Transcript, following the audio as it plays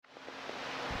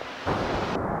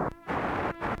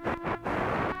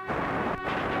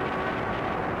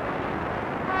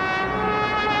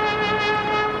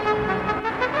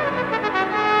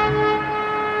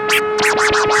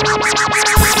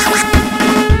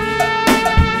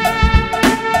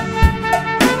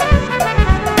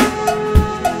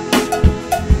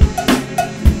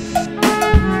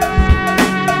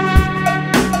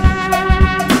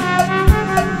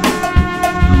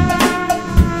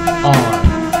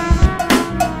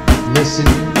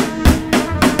Listening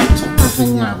to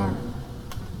Opinado.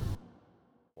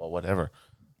 Well, whatever.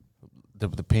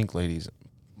 The pink ladies,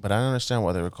 but I don't understand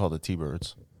why they were called the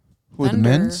T-Birds. Who, the Thunder.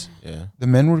 men's? Yeah, The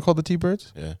men were called the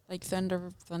T-Birds? yeah. Like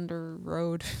Thunder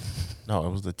Road. No, it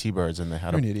was the T-Birds, and they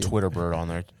had You're an a idiot. Twitter bird on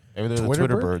there. Maybe they're the Twitter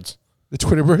Twitter bird? birds. The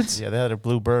Twitter birds? Yeah, they had a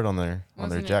blue bird on their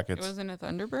Wasn't jackets. It wasn't a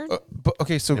Thunderbird? But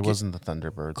okay, so It wasn't the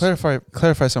Thunderbirds.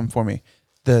 clarify something for me.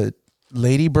 The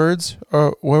lady birds,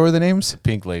 or what were the names?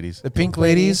 Pink ladies. The pink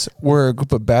ladies were a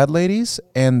group of bad ladies,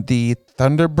 and the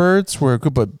Thunderbirds were a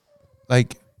group of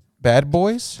like bad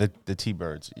boys. The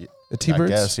T-Birds. The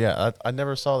T-Birds. I guess, yeah. I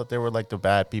never saw that they were like the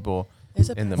bad people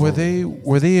in the Were movie.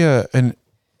 they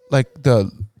like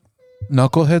the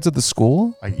knuckleheads of the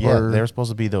school? Like, yeah, Or- they were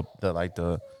supposed to be the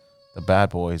bad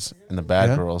boys and the bad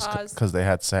Yeah? girls Pause. because they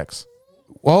had sex.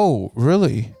 Whoa,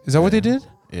 really? Is that what they Yeah. did?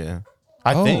 Yeah.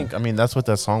 I Oh. think. I mean, that's what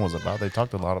that song was about. They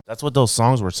talked a lot of. That's what those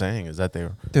songs were saying. Is that they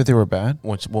were. That they were bad?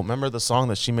 Well, remember the song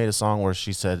that she made a song where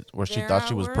she said she thought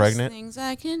she was There are worse pregnant. Things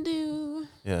I can do.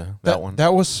 Yeah, that one.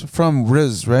 That was from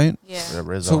Riz, right? Yeah. Yeah,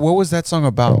 Rizzo. So what was that song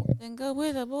about? Then go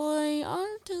with a boy on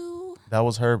two. That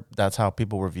was her. That's how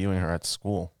people were viewing her at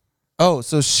school. Oh,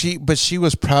 so she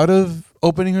was proud of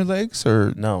opening her legs,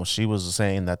 or No, she was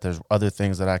saying that there's other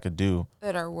things that I could do.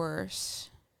 That are worse.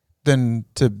 than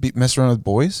to mess around with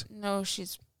boys? No,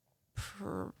 she's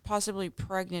possibly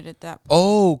pregnant at that point.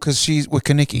 Oh, because she's with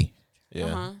Kaneki. Yeah,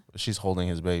 Uh-huh. she's holding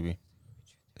his baby.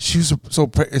 She was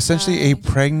essentially a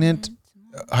pregnant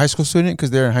high school student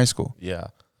because they're in high school. Yeah,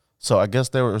 so I guess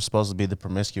they were supposed to be the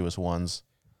promiscuous ones.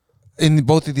 In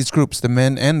both of these groups, the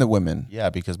men and the women. Yeah,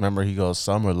 because remember he goes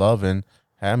summer loving,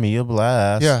 have me a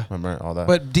blast. Yeah. remember all that.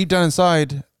 But deep down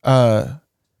inside,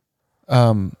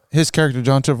 his character,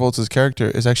 John Travolta's character,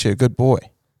 is actually a good boy.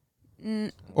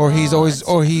 Or he's always,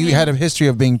 or he had a history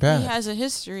of being He bad. has a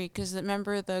history because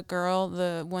remember the girl,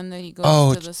 the one that he goes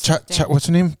Oh, to the sit down- what's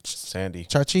her name? Sandy.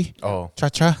 Chachi? Oh,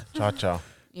 Cha-cha? cha cha.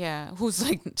 yeah, who's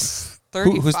like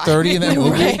 35. Who's 30 in that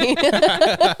movie?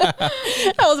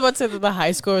 I was about to say that the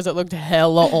high schoolers that looked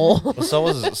hella old. Well, so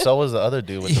was the other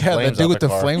dude with the Yeah, flames the dude on with the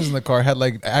car. flames in the car had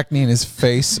like acne in his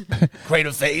face.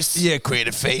 Creative face. Yeah,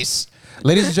 creative face.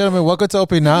 Ladies and gentlemen, welcome to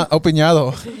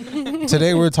Opinado.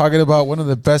 Today we're talking about one of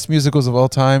the best musicals of all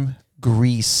time,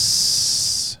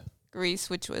 Grease. Grease,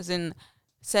 which was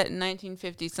set in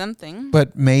 1950 something,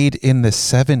 But made in the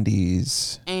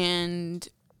 70s. and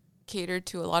catered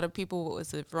to a lot of people. What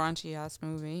was a raunchy ass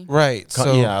movie? Right.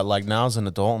 So Yeah, like now as an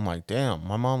adult, I'm like, damn,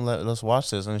 my mom let's watch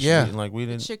this, and Yeah. like we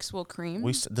didn't. Chicks Will Cream.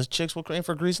 The chicks will cream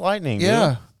for Grease Lightning. yeah.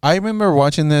 dude. I remember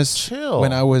watching this Chill.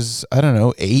 when I was, I don't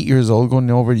know, 8 years old, going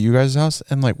over to you guys' house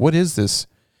and like, what is this?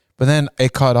 But then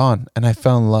it caught on and I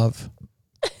fell in love.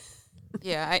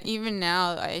 Yeah, even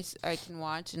now I can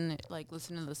watch and like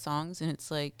listen to the songs, and it's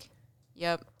like,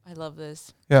 yep, I love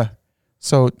this. Yeah.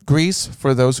 So Grease,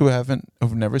 for those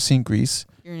who've never seen Grease,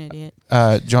 You're an idiot.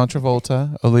 John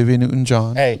Travolta, Olivia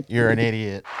Newton-John. Hey, you're an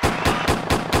idiot.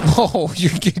 Oh, you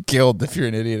get killed if you're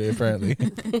an idiot, apparently.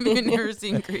 You've never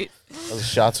seen Grease. Those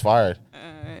shots fired.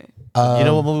 You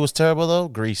know what movie was terrible though?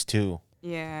 Grease 2.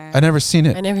 Yeah. I never seen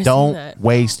it. I never seen Don't that.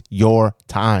 waste your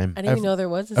time. I didn't even know there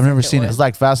was. I've never seen it. It's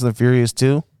like Fast and the Furious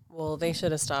 2. Well, they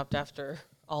should have stopped after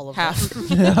all of Half.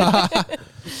 that.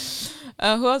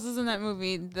 Who else is in that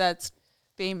movie that's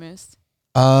famous?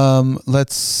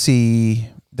 Let's see.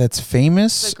 That's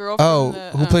famous. The girl from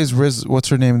who plays Riz? What's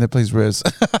her name that plays Riz?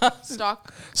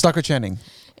 Stock. Stalker Channing.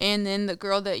 And then the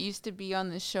girl that used to be on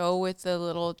the show with the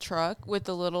little truck, with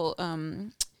the little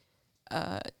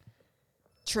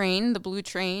train, the blue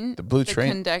train. The blue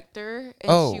train? conductor. And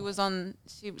Oh.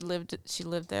 she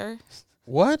lived there.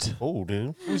 What? Oh,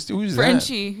 dude. Who's that?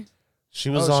 Frenchie. She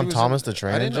was Oh, on she was Thomas in- the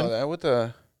Train I didn't know Engine. that. What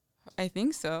the? I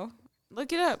think so.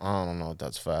 Look it up. I don't know if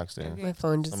that's facts, dude. Okay. My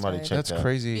phone just Somebody died. check. That's that.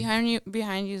 crazy.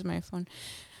 Behind you is my phone.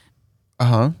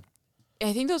 Uh-huh.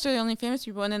 I think those are the only famous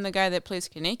people, and then the guy that plays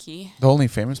Kaneki. The only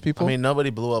famous people? I mean, nobody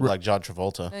blew up like John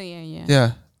Travolta. Oh yeah.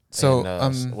 yeah. So,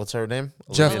 And, what's her name?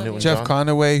 Jeff Olivia Jeff Newton-John?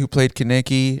 Conaway, who played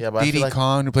Kaneki. Yeah, but I Dee feel Dee like-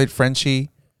 Kong, who played Frenchie.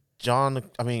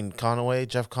 Conaway,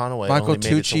 Jeff Conaway. Michael only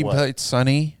made it to Tucci what? played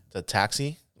Sonny. The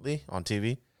Taxi Lee on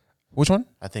TV. Which one?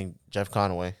 I think Jeff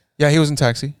Conaway. Yeah, he was in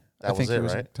Taxi. That I think was it, he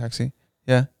was in right? Taxi.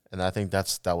 Yeah. And I think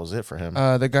that was it for him.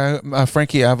 The guy,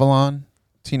 Frankie Avalon,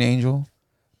 Teen Angel.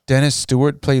 Dennis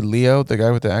Stewart played Leo, the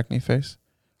guy with the acne face.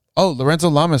 Oh, Lorenzo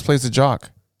Lamas plays the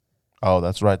jock. Oh,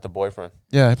 that's right, the boyfriend.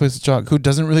 Yeah, he plays the jock who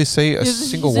doesn't really say a He's-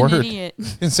 single he's an word. idiot.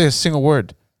 Didn't say a single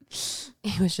word,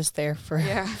 He was just there for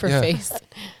Yeah. for Yeah. face.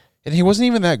 and he wasn't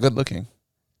even that good looking.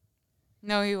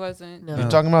 No, he wasn't. No. You're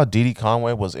talking about Dee Dee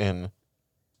Conway was in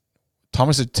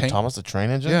Thomas the Tank. Thomas the Train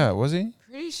Engine? Yeah, was he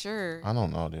Pretty sure. I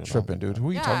don't know, dude. tripping, dude? Who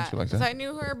are you talking to like because that? I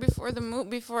knew her before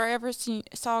before I ever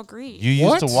saw Grease. You used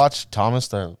What? to watch Thomas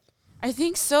the... I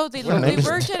think so. They Her name is-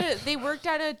 they worked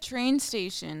at a train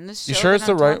station. This show You sure that it's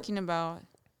the I'm right- talking about.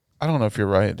 I don't know if you're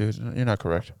right, dude. You're not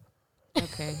correct.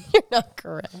 Okay. You're not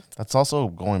correct. That's also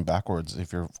going backwards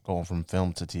if you're going from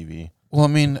film to TV. Well, I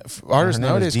mean, artists Her name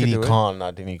nowadays is could Dee do Dee it. Con,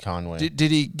 not Diddy Conway.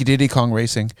 Diddy Kong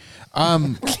Racing.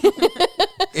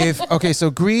 So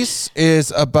Grease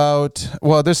is about,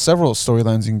 well, there's several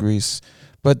storylines in Grease,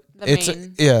 but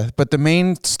but the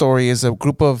main story is a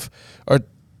group of, or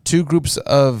two groups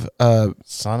of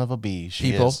Son of a bee,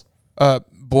 she people, is.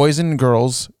 boys and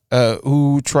girls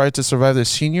who try to survive their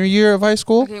senior year of high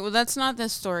school. Okay, well, that's not the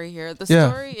story here. The Yeah.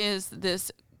 story is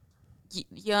this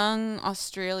young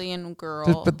Australian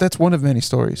girl. But that's one of many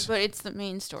stories. But it's the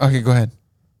main story. Okay, go ahead.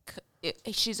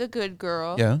 She's a good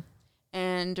girl. Yeah.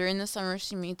 And during the summer,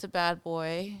 she meets a bad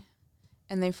boy,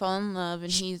 and they fall in love. And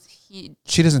he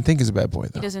She doesn't think he's a bad boy,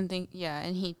 though. doesn't think, yeah.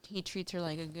 And he treats her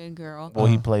like a good girl. Well,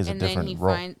 he plays a And then different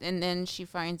role. and then she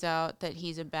finds out that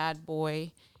he's a bad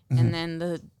boy, Mhm. and then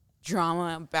the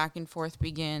drama back and forth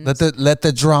begins. Let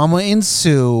the drama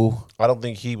ensue. I don't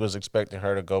think he was expecting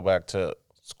her to go back to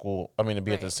school. I mean, to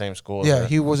be at the Right. same school. as Yeah, her.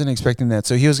 he wasn't expecting that.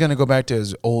 So he was going to go back to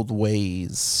his old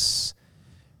ways.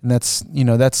 And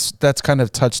that's kind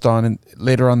of touched on in,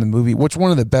 later on in the movie, which one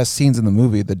of the best scenes in the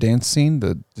movie, the dance scene,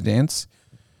 the dance.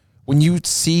 When you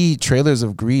see trailers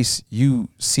of Grease, you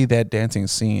see that dancing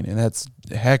scene, and that's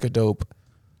hecka dope.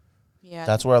 yeah.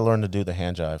 That's where I learned to do the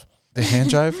hand jive. The hand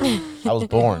jive. I was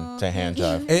born to hand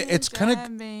jive. It's kind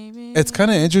of baby. it's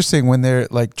kind of interesting when they're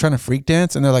like trying to freak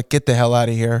dance and they're like, "Get the hell out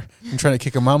of here!" and trying to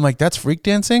kick them out. I'm like, "That's freak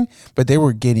dancing," but they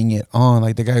were getting it on.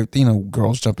 Like the guy,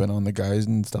 girls jumping on the guys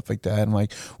and stuff like that. I'm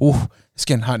like, "Ooh, it's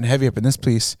getting hot and heavy up in this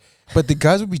place." But the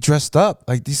guys would be dressed up.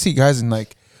 Like you see guys in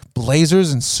like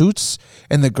blazers and suits,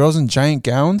 and the girls in giant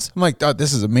gowns. I'm like, "Oh,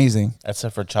 this is amazing."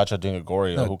 Except for Chacha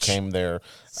Dingagoria, No, who came there.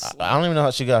 I don't even know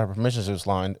how she got her permission to this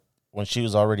line when she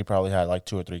was already probably had like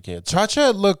 2 or 3 kids. Cha-Cha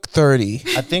looked 30.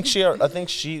 I think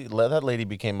that lady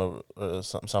became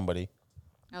somebody.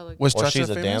 Oh, look. Was Or Cha-Cha she's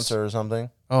a famous? dancer or something.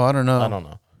 Oh, I don't know. I don't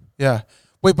know. Yeah.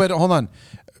 Wait, but hold on.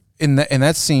 In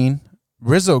that scene,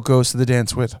 Rizzo goes to the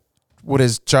dance with what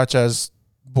is Cha-Cha's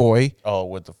boy. Oh,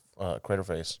 with the crater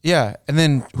face. Yeah, and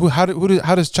then how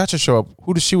does Cha-Cha show up?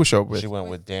 Who does she show up with? She went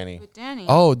with Danny. With Danny.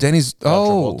 Oh, Danny's. John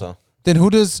Oh, Travolta. then who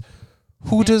does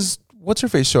what's her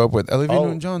face show up with? Olivia Oh,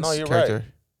 Newton-John's no, you're character. right.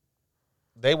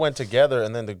 They went together,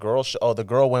 and then the girl. The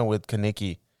girl went with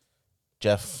Kaneki,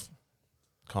 Jeff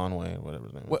Conway, whatever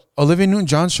his name. What, Olivia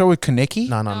Newton-John's show with Kaneki?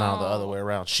 No, the other way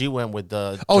around. She went with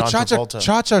the. Oh, John Cha-Cha. Travolta.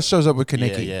 Cha-Cha shows up with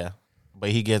Kaneki. Yeah, yeah. But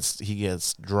he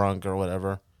gets drunk or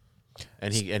whatever,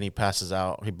 and he passes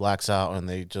out. He blacks out, and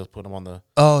they just put him on the.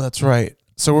 Oh, that's right.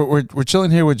 So we're chilling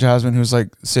here with Jasmine, who's like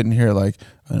sitting here like,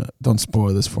 don't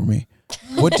spoil this for me.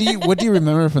 What do you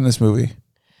remember from this movie?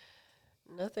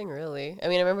 Nothing really. I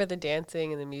mean, I remember the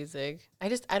dancing and the music. I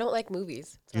don't like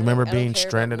movies. So You remember I don't being care about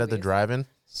stranded at the movies. drive-in?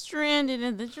 Stranded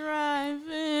at the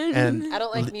drive-in. And I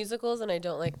don't like musicals and I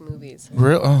don't like movies.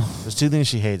 Real? Oh, there's 2 things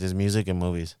she hates: is music and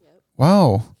movies.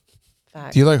 wow.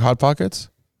 Fact. Do you like Hot Pockets?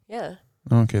 Yeah.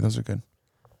 Okay, those are good.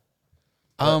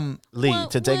 Lee,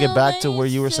 to take it back to where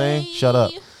you were saying, shut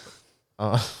up.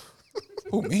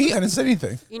 Who, me? I didn't say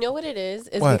anything. You know what it is?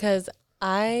 Is What? because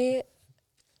I,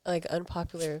 like,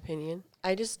 unpopular opinion,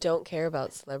 I just don't care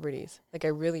about celebrities. Like, I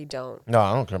really don't. No,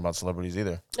 I don't care about celebrities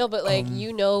either. No, but, like,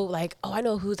 like, oh, I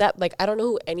know who that, like, I don't know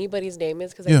who anybody's name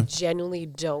is because Yeah. I genuinely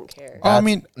don't care. Oh, I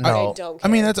mean, no. I don't I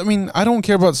care. mean, I don't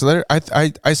care about celebrity.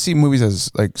 I see movies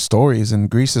as like stories, and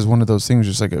Grease is one of those things,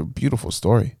 just like a beautiful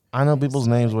story. I know people's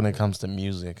names when it comes to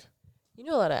music, You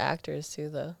know a lot of actors, too,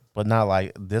 though. but not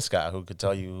like this guy who could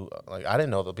tell you. Like, I didn't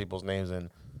know the people's names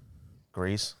in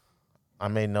Grease. I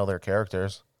may know their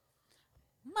characters.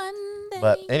 Monday.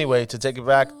 But anyway, to take it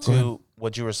back to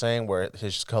what you were saying, where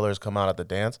his colors come out at the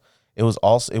dance, it was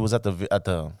at the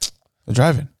The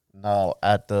driving.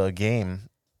 game,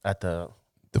 at the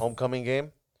homecoming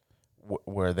game,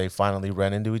 where they finally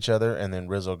ran into each other, and then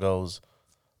Rizzo goes,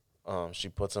 she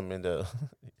puts him into,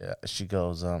 she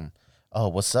goes, oh,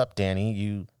 what's up, Danny?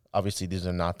 You obviously these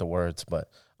are not the words, but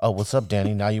oh, what's up,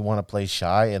 Danny? Now you want to play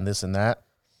shy and this and that,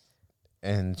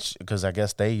 and because I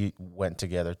guess they went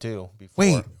together too. Before.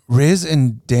 Wait, Riz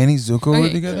and Danny Zuko were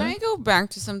Okay, together? can I go back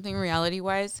to something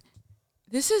reality-wise?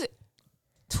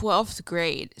 12th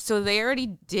grade. So they already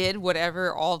did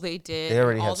whatever all they did. They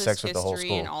already and all had this sex with the whole history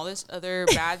school. and all this other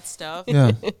bad stuff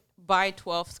Yeah. by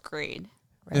 12th grade.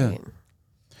 Right.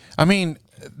 I mean,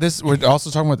 this we're also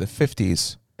talking about the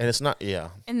 50s. And it's not. Yeah.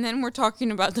 And then we're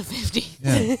talking about the 50s.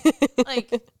 Yeah.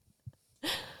 Like,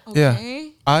 Yeah.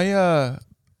 okay.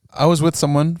 I was with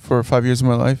someone for 5 years of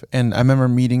my life, and I remember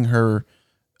meeting her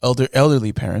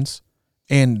elderly parents,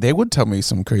 and they would tell me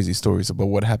some crazy stories about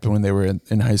what happened when they were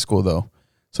in high school, though.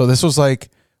 So this was like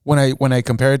when I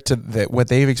compare it to what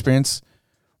they've experienced,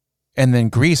 and then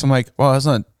Greece, I'm like, well,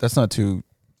 that's not too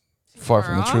far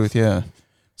from the off? truth, yeah.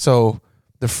 So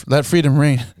let freedom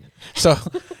reign. So,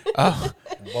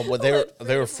 Well, they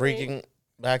were freaking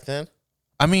back then.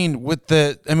 I mean, if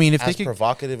they As could,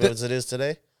 provocative as it is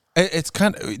today. it's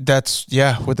kind of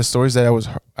with the stories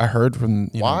that I heard from.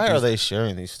 Why are they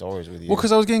sharing these stories with you? Well,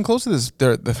 because I was getting close to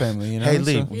the family. hey,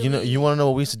 Lee, so- you want to know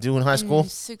what we used to do in high school? In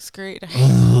 6th grade.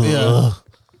 Yeah,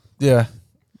 yeah,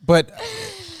 but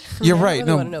you're I right. don't really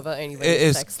No, want to know about anybody's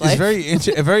it's sex life.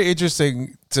 very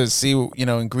interesting to see.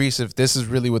 In Greece, if this is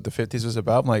really what the 50s was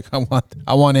about. I'm like,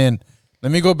 I want in.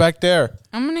 Let me go back there.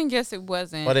 I'm going to guess it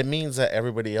wasn't. But it means that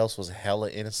everybody else was hella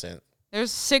innocent.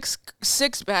 There's six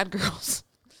bad girls.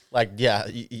 Like, yeah,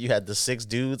 you had the 6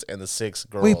 dudes and the 6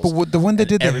 girls. Wait, but the one that and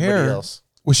did the everybody hair else.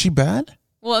 was she bad?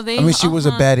 Well, they I mean, she all was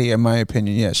a hung- baddie, in my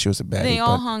opinion. Yeah, she was a baddie. They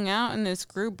all but hung out in this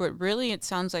group, but really it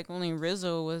sounds like only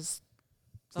Rizzo was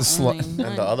the The slut. only And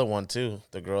one. the other one, too.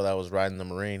 The girl that was riding the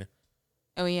Marine.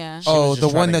 Oh, yeah. oh, was the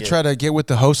just one trying to that get- tried to get with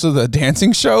the host of the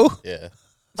dancing show. Yeah.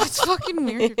 That's fucking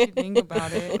weird if you think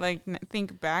about it. Like,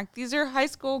 think back. These are high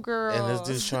school girls. And this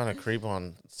dude's trying to creep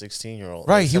on 16-year-old.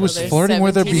 Right, he was They're flirting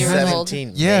with her 17 years behind. old.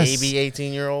 17, Yes. maybe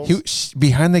 18-year-olds.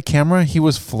 Behind the camera, he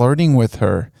was flirting with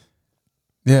her.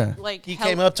 Yeah. Like, He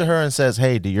came up to her and says,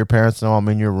 "Hey, do your parents know I'm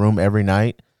in your room every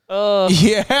night?" Oh,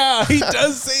 Yeah, he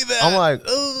does say that. I'm like,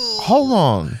 hold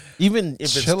on. Even if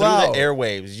it's Chill through out. the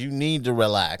airwaves, you need to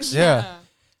relax. Yeah.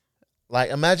 Like,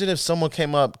 imagine if someone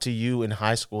came up to you in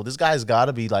high school. This guy's got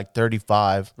to be like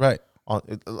 35. Right.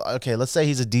 Okay, let's say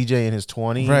he's a DJ in his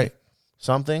 20s. Right.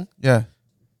 Something. Yeah.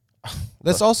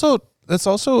 Let's also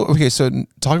okay. So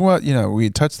talking about we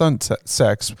touched on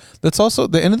sex. Let's also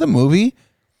the end of the movie.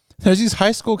 There's these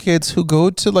high school kids who go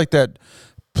to like that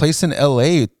place in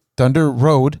L.A. Thunder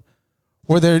Road,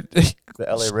 where they're The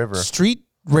LA River. street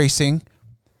racing,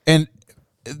 and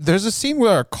there's a scene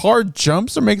where a car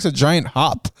jumps or makes a giant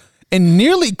hop and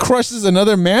nearly crushes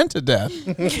another man to death.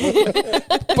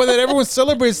 But then everyone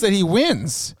celebrates that he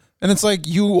wins. And it's like,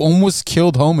 you almost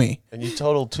killed homie. And you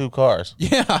totaled 2 cars.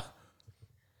 Yeah.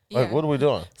 Like, what are we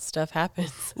doing? stuff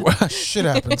happens. Shit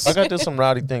happens. I got to do some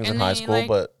rowdy things And in high they, school, like,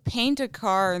 but paint a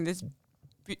car in this,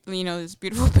 this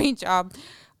beautiful paint job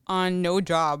on no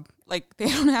job. Like, they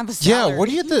don't have a Yeah, salary. what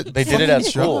do you have to... They did it at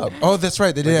school. job? Oh, that's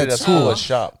right. They did they it did at at school. a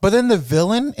shop. But then the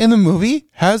villain in the movie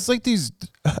has like these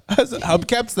has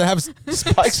hubcaps that have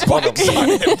Spikes on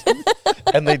them.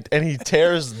 and he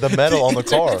tears the metal on the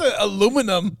car. the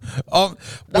aluminum. No,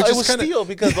 Which it is was kinda- steel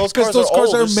because those because cars those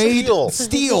cars are, are made steel.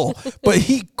 steel. But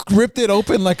he ripped it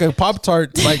open like a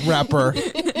Pop-Tart like wrapper.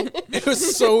 It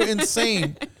was so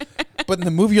insane. But in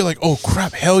the movie, you're like, oh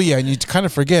crap, hell yeah, and you kind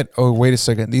of forget. Oh, wait a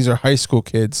second, these are high school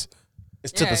kids.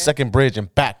 It's to Yeah. the second bridge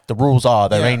and back. The rules are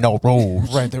there Yeah. ain't no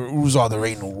rules. Right, the rules are there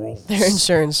ain't no rules. Their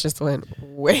insurance just went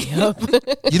way up.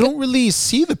 You don't really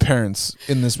see the parents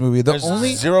in this movie. The There's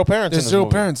only zero parents. there's in this zero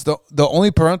movie. parents. The only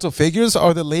parental figures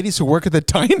are the ladies who work at the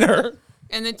diner.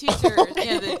 And the teacher,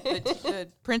 the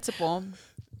principal.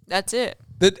 That's it.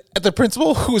 The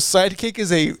principal whose sidekick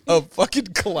is a fucking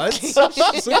klutz.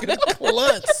 She's like a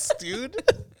klutz, dude.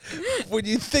 When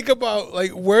you think about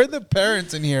like where are the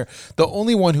parents in here, the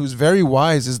only one who's very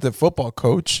wise is the football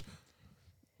coach.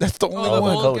 That's the only Oh, Oh,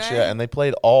 one. the old coach, guy? yeah, and they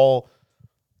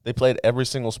played every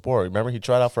single sport. Remember, he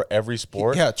tried out for every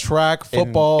sport. Yeah, track, in-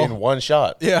 football. in one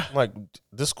shot. Yeah. I'm like,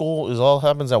 this school is all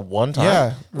happens at one time.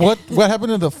 yeah. What happened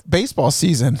to the baseball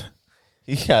season?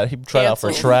 Yeah, he tried out for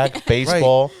Canceled. track,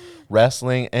 baseball,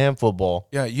 wrestling, and football.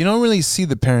 Yeah, you don't really see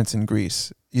the parents in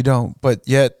Greece. You don't. But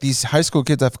yet these high school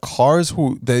kids have cars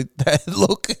that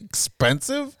look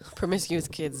expensive. Promiscuous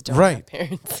kids don't Right. have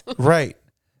parents. Right.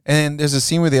 And there's a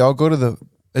scene where they all go to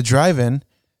a drive-in.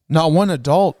 Not one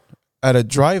adult at a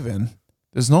drive-in.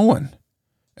 There's no one.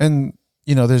 And,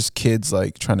 there's kids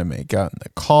like trying to make out in the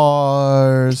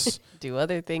cars, Do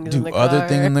other things do in the other car.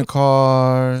 thing in the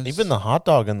cars. Even the hot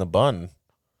dog and the bun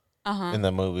Uh-huh. in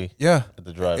that movie Yeah. at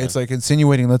the drive. It's like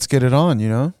insinuating, let's get it on,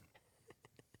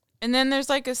 And then there's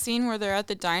like a scene where they're at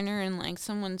the diner and like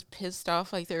someone's pissed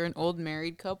off, like they're an old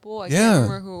married couple. I Yeah. can't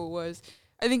remember who it was.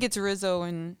 I think it's Rizzo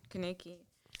and Kaneki.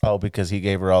 Oh, because he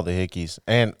gave her all the hickeys.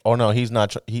 And oh no, he's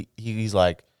not. He's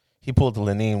like he pulled the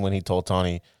Lenine when he told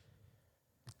Tawny,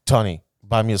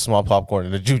 buy me a small popcorn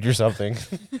and a junior something.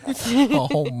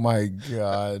 Oh my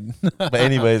god. But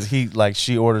anyways,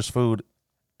 she orders food,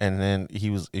 and then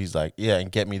he's like, yeah,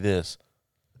 and get me this.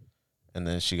 And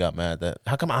then she got mad that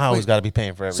how come I always got to be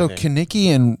paying for everything? So Kaneki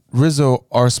and Rizzo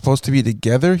are supposed to be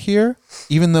together here,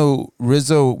 even though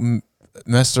Rizzo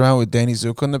messed around with Danny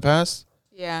Zuko in the past.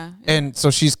 Yeah. And so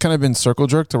she's kind of been circle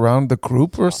jerked around the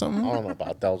group or I something. don't know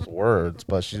about those words,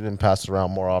 but she's been passed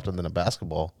around more often than a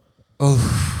basketball.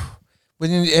 Oh, but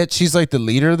yet she's like the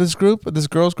leader of this group, of this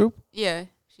girls group. Yeah.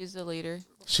 She's the leader.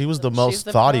 She was the She's most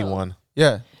the thoughty pro. one.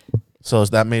 Yeah, So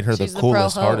that made her She's the the pro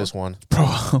coolest, hoe. hardest one.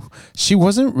 bro, she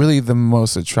wasn't really the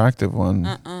most attractive one.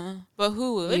 But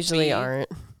who would Usually be? aren't.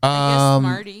 I guess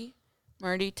Marty.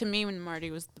 Marty, to me, when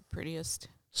Marty was the prettiest.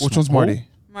 Which one's Who? Marty?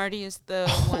 Marty is the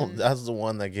Oh, one. that's the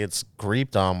one that gets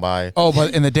creeped on by Oh,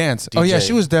 but in the dance. Oh yeah, DJ.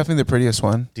 she was definitely the prettiest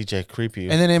one. DJ Creepy.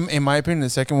 And then in my opinion, the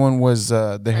second one was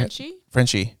the Frenchie?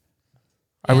 Frenchie.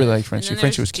 I really like Frenchie. And then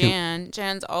Frenchie there's was cute. Jan.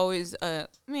 Jan's always a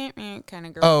kind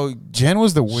of girl. Oh, Jan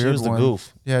was the she weird was the one.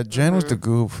 goof. Yeah, Jan was the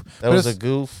goof. That But was a it's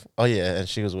goof. Oh yeah, and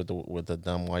she was with the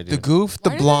dumb white the dude. goof, the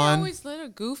Why do they blonde. always let a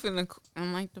goof in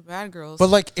like the bad girls? But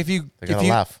like if you They gotta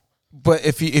laugh. but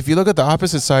if you look at the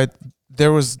opposite side,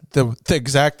 there was the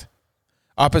exact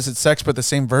opposite sex, but the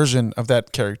same version of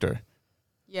that character.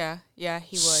 yeah,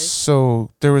 he was.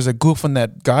 So there was a goof in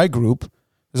that guy group.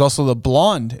 There's also the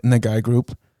blonde in the guy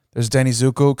group. There's Danny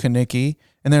Zuko, Kaneki,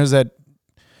 and there's that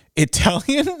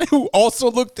Italian who also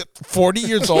looked at 40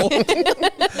 years old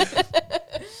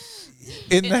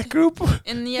in that group.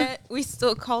 And yet we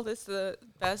still call this the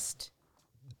best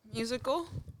musical.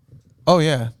 Oh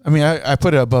yeah, I mean I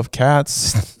put it above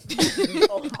Cats.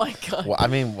 Oh my god. Well, I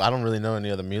mean, I don't really know any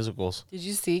other musicals. Did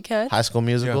you see Cat? High School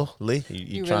Musical, Lee.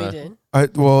 You You trying really to?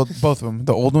 did. Well, both of them,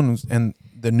 the old one and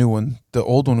the new one. The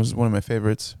old one was one of my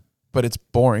favorites, but it's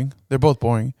boring. They're both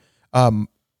boring.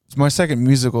 My second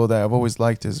musical that I've always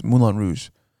liked is Moulin Rouge.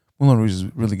 Moulin Rouge is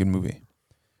a really good movie,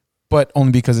 but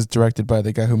only because it's directed by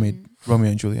the guy who made Romeo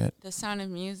and Juliet. The Sound of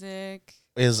Music.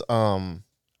 Is the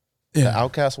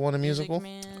Outcast one a musical?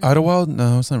 Music Man. Idlewild?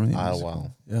 No, it's not really. A musical.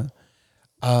 Idlewild.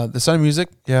 Yeah. The Sound of Music.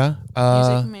 Yeah.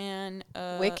 Music Man.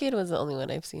 Wicked was the only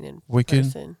one I've seen in Wicked.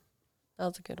 person. That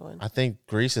was a good one. I think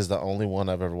Grease is the only one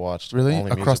I've ever watched. Really?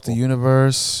 Only Across the musical.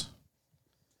 Universe.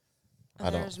 I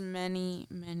don't- There's many.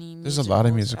 There's a lot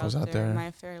of musicals out there.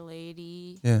 My Fair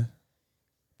Lady. Yeah.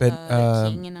 But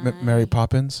King and Mary I.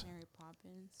 Poppins. Mary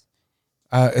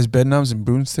Poppins. Is Bedknobs and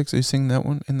Broomsticks? Are you singing that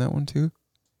one in that one too?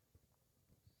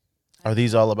 Are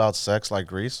these all about sex like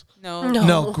Grease? No. No.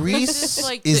 No, This Grease is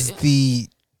like is the.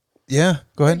 Yeah,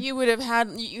 go ahead. You would have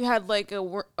had like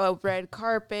a red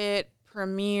carpet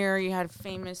premiere. You had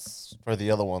famous. For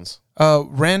the other ones?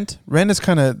 Rent. Rent is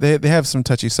kind of they have some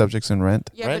touchy subjects in Rent.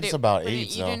 Yeah, Rent's about but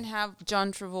AIDS, You though. didn't have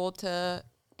John Travolta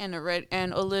and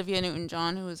Olivia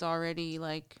Newton-John, who was already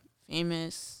like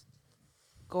famous,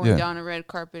 going Yeah. down a red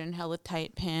carpet in hella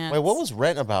tight pants. Wait, what was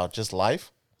Rent about? Just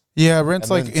life? Yeah, Rent's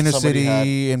And like then inner somebody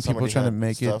city had- and people somebody trying to had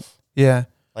make it. stuff? Yeah,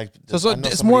 Like so I know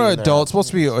it's somebody more in there adult. had- It's supposed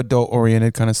to be adult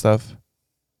oriented kind of stuff,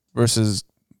 versus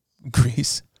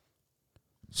Grease.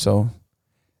 So,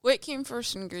 What came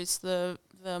first in Greece, the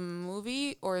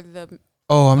movie or the?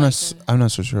 I'm Like I'm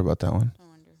not so sure about that one. I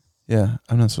wonder. Yeah,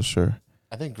 I'm not so sure.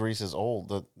 I think Grease is old.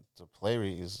 The play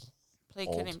is Play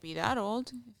Old. couldn't be that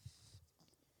old.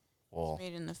 well.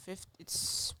 Made in the 50s.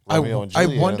 It's Romeo and I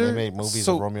Juliet. wonder- And they made movies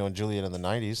so- of Romeo and Juliet in the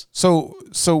 90s.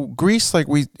 So Grease, like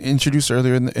we introduced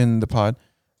earlier in the pod,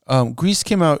 Grease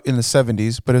came out in the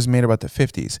 70s, but it was made about the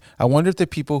 50s. I wonder if the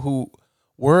people who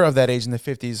were of that age in the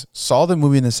 50s saw the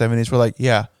movie in the 70s were like,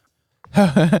 yeah,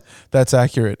 that's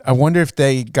accurate. I wonder if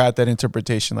they got that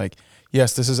interpretation like,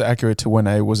 yes, this is accurate to when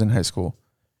I was in high school.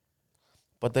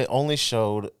 But they only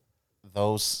showed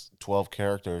those 12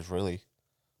 characters, really.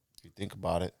 If you think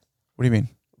about it. What do you mean?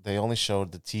 They only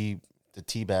showed the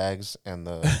tea bags and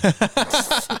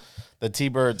the the tea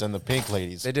birds and the pink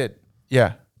ladies. They did.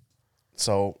 Yeah,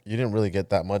 So you didn't really get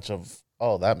that much of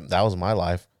that was my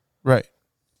life. right.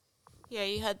 yeah.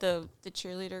 You had the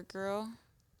cheerleader girl,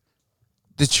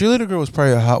 The cheerleader girl was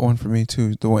probably a hot one for me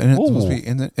too. The one supposed to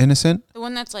be innocent. the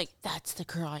one that's like, that's the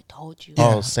girl I told you.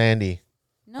 Yeah. Oh, Sandy.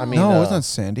 No, I mean, No, it's not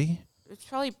Sandy. it's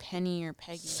probably Penny or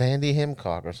Peggy. Sandy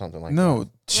Himcock or something like No, that.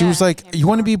 she was Yeah, like, him "You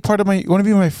want to be part of my? You want to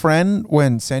be my friend?"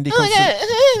 When Sandy comes, to,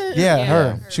 yeah, Yeah,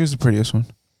 her. her. She was the prettiest one.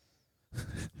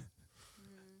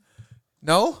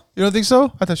 No, you don't think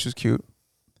so? I thought she was cute.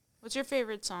 What's your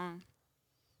favorite song?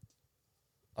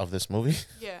 Of this movie?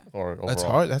 Yeah, Or overall? That's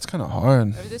hard. That's kind of hard.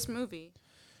 of this movie.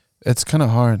 It's kind of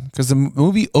hard because the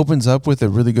movie opens up with a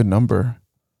really good number.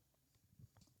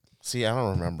 See, I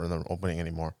don't remember the opening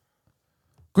anymore.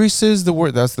 Grease is the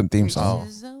word. That's the theme Grease song.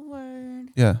 is the word.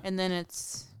 Yeah, And then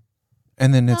it's.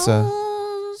 and then it's a.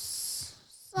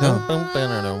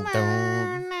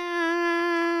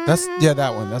 That's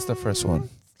that one. That's the first one.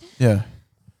 Yeah,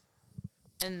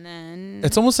 And then.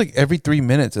 it's almost like every 3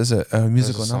 minutes is a There's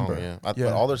musical a song, number. Yeah. Yeah.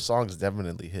 But all their songs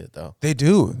definitely hit though. They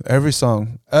do every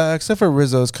song, except for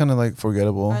Rizzo. It's kind of like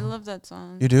forgettable. I love that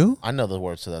song. You do? I know the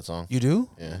words to that song. You do?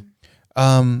 Yeah.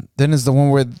 Then is the one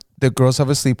where the girls have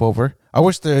a sleepover. I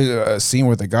wish there a scene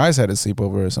where the guys had a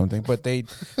sleepover or something, but they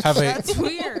have a. That's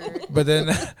weird. But then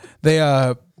they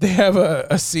have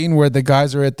a scene where the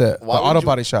guys are at the Why would auto you-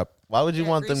 body shop. Why would you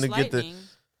want them to Grease get the?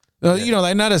 Lightning. You know,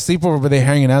 like not a sleepover, but they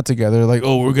hanging out together. Like,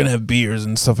 oh, we're gonna have beers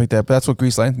and stuff like that. But that's what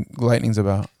Grease Lightning's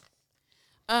about.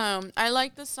 I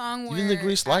like the song where. Even the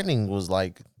Grease Lightning was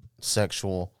like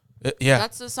sexual. Yeah.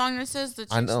 That's the song that says the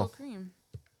I chicks know. will cream.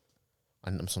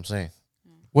 That's what I'm saying.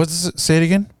 What's it? Say it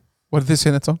again. What did they say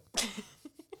in that song?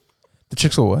 The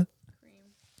chicks will what?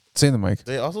 Say in the mic.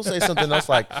 They also say something else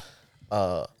like,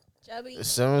 Chubby.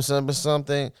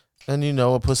 something, and you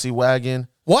know a pussy wagon.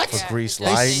 What? For Yeah, Grease they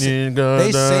say- Lightning.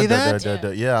 they say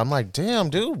that? Yeah, I'm like, damn,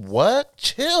 dude, what?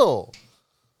 Chill.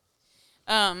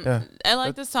 Yeah. I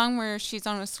like the song where she's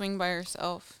on a swing by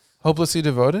herself. Hopelessly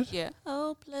Devoted. Yeah.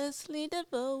 Hopelessly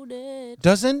devoted.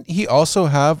 Doesn't he also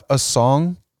have a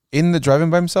song in the driving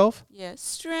by himself? Yeah.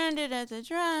 Stranded at the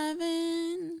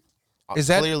drive-in. Is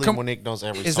that clearly Monique knows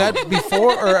every Is song? that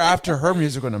before or after her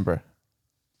musical number?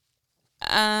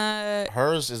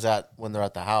 Hers is at when they're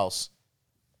at the house,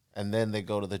 and then they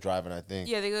go to the drive-in. I think.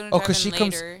 Yeah, they go to Oh, because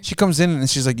drive-in she later. comes in and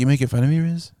she's like, "You making fun of me,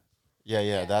 Riz?"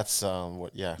 Yeah. That's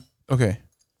what. Yeah, Okay.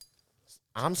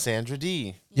 I'm Sandra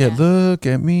D. Yeah. Look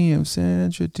at me, I'm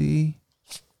Sandra D.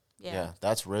 Yeah,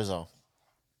 that's Rizzo.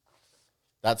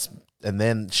 And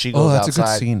then she goes Oh, that's outside. a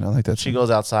good scene. I like that. She scene.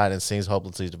 goes outside and sings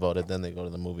 "Hopelessly Devoted." Then they go to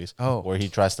the movies. Oh. Where he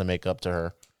tries to make up to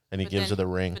her, and he But gives her then-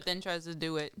 the ring. But then tries to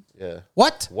do it. Yeah.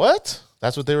 What? What?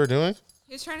 That's what they were doing.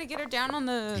 He's trying to get her down on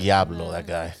the Diablo, that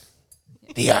guy.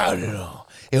 Diablo.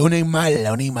 Un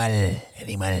animal.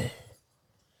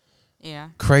 Yeah.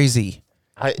 Crazy.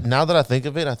 Now that I think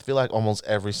of it, I feel like almost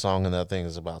every song in that thing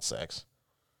is about sex.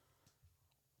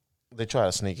 They try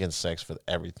to sneak in sex for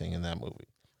everything in that movie.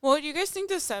 Well, do you guys think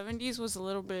the 70s was a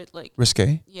little bit like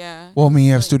Risque. yeah. Well, I mean,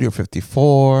 you have like, Studio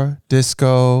 54,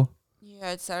 Disco. You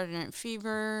had Saturday Night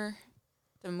Fever,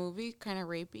 the movie, kind of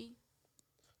rapey.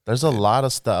 There's a lot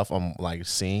of stuff I'm like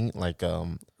seeing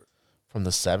from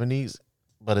the 70s,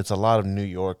 but it's a lot of New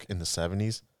York in the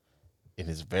 70s. It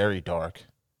is very dark,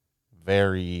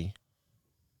 very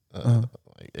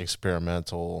like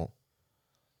experimental.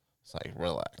 It's like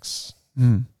relax.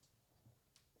 Mm.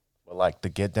 But like the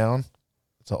Get Down,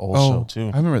 it's an old show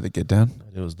too. I remember the Get Down.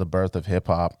 It was the birth of hip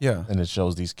hop. Yeah. And it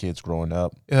shows these kids growing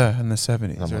up. Yeah, in the 70s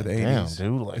And I'm or like, the damn, 80s.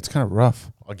 dude. Like, It's kind of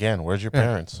rough. again, where's your Yeah.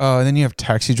 parents? Oh, and then you have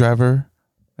Taxi Driver,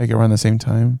 like around the same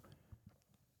time.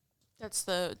 That's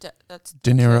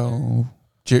De Niro,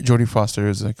 Jodie Foster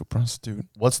is like a prostitute.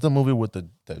 What's the movie with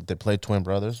they play twin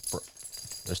brothers?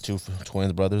 There's two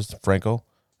twin brothers, Franco.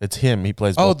 It's him. He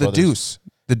plays. Oh, both the brothers. Deuce.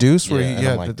 The Deuce, where and he,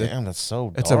 I'm like, the- damn, that's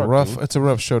so. it's dark, a rough, dude. it's a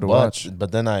rough show to watch.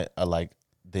 But then I like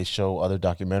they show other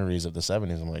documentaries of the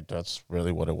 70s. I'm like, that's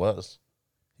really what it was.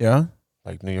 Yeah,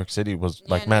 Like New York City was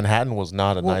Yeah, like no. Manhattan was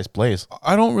not a Well, nice place.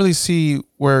 I don't really see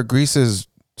where Grease is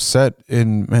set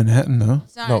in Manhattan, though.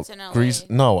 It's not. No, It's in LA. Greece.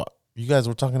 No, you guys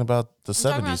were talking about the I'm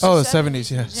talking about 70s. Oh, the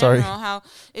 70s, yeah, in sorry. general, how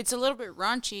it's a little bit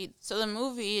raunchy. So the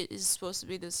movie is supposed to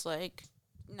be this like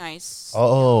nice.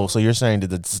 Oh, so you're saying did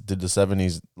the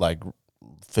 70s like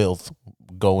filth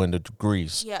go into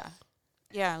Greece? Yeah,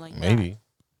 yeah, like that. Maybe.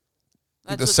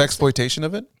 That's The what sexploitation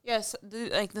of it. Yes,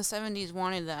 like the 70s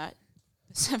wanted that.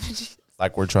 The 70s.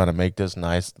 Like we're trying to make this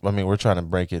nice. I mean, we're trying to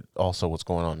break it also what's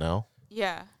going on now.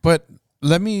 Yeah. But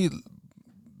let me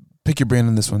pick your brain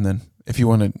on this one then, if you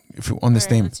want to, if you on this All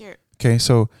right, name. let's hear it. Okay,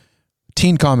 so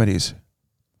teen comedies,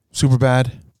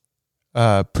 Superbad,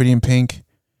 Pretty in Pink,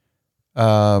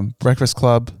 Breakfast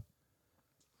Club,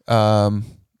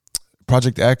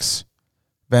 Project X,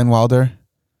 Van Wilder,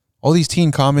 all these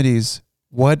teen comedies.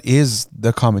 What is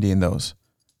the comedy in those?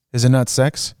 Is it not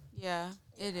sex? Yeah,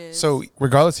 it is. So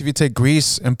regardless, if you take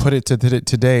Grease and put it to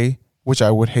today, which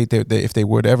I would hate if they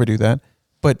would ever do that,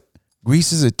 but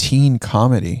Grease is a teen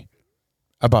comedy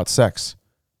about sex.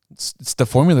 It's the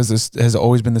formula has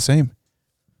always been the same.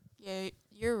 Yeah,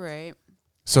 you're right.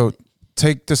 So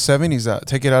take the 70s out,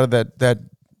 take it out of that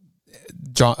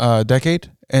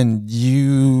decade, and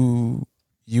you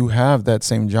have that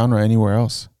same genre anywhere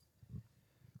else.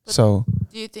 But So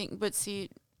Do you think? But see,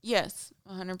 yes,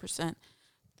 100%.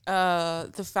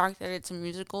 The fact that it's a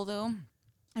musical, though,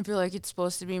 I feel like it's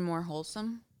supposed to be more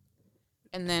wholesome,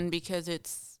 and then because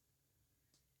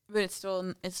but it's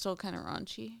still kind of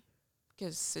raunchy,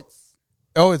 because it's.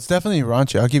 oh, it's definitely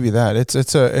raunchy. I'll give you that. It's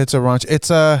a raunch. It's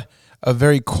a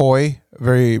very coy,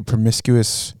 very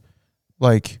promiscuous,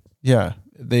 like yeah.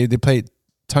 They play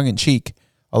tongue in cheek.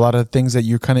 A lot of things that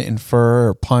you kind of infer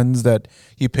or puns that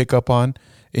you pick up on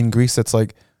in Greece. That's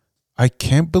like, I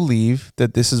can't believe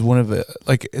that this is one of the,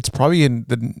 like, it's probably in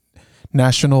the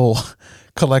national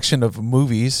collection of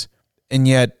movies, and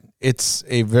yet it's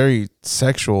a very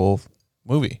sexual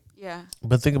movie. Yeah,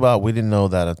 But think about it, we didn't know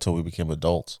that until we became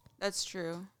adults. that's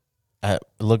true.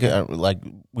 Look at like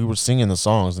we were singing the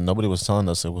songs and nobody was telling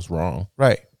us it was wrong.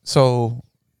 Right. So,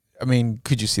 I mean,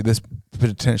 could you see this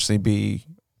potentially be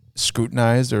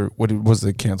scrutinized, or what was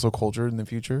the cancel culture in the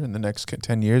future in the next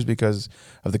 10 years because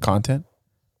of the content?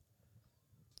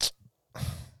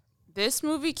 This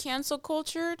movie cancel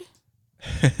cultured.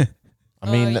 I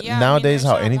mean, Yeah, nowadays there's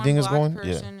how not anything one is black going.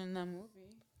 Yeah. person in the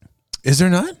movie. Is there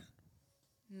not?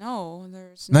 No,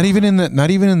 there's Not even in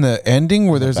the ending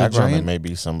where In the there's a background, there giant. may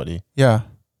be somebody. Yeah.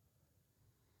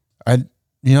 I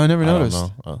never I don't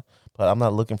noticed. know. But I'm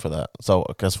not looking for that. So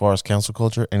as far as cancel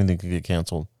culture, anything can get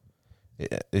canceled.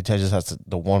 It just has to.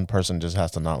 The one person just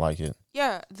has to not like it.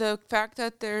 Yeah, the fact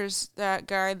that there's that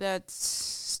guy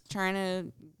that's trying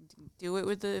to do it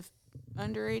with the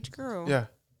underage girl. Yeah.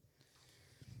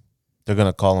 They're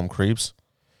gonna call them creeps.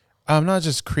 Not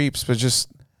just creeps, but just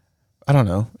I don't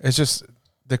know. It's just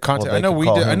the content. Well, I know they could we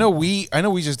call did, him- I know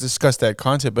we just discussed that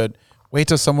content, but wait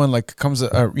till someone like comes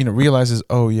realizes,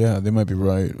 oh yeah, they might be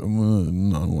right.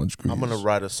 Not watch creeps. I'm gonna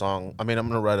write a song. I mean, I'm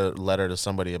gonna write a letter to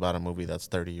somebody about a movie that's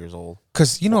 30 years old.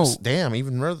 because Damn,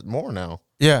 even more now.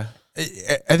 yeah.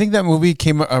 I think that movie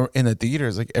came in the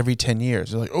theaters like every 10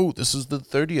 years. They're like, oh, this is the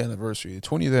 30th anniversary, the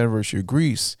 20th anniversary of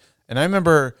Grease. And I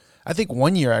remember, I think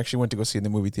one year I actually went to go see it in the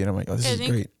movie theater. I'm like, oh, this I is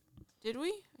think- great. Did we?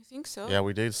 I think so. Yeah,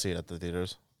 we did see it at the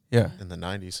theaters Yeah, in the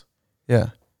 90s. yeah.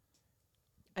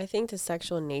 I think the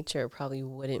sexual nature probably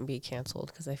wouldn't be canceled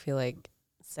because I feel like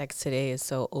sex today is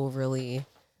so overly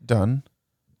Done.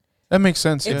 That makes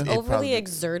sense. it's Yeah. overly probably-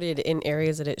 exerted in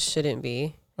areas that it shouldn't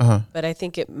be. Uh-huh. But I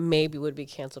think it maybe would be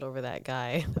canceled over that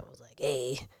guy that was like,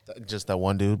 hey. Just that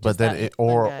one dude, but Just then that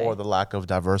one guy. or the lack of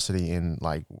diversity in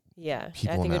like Yeah.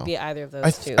 People I think it now. would be either of those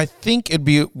I two. think it'd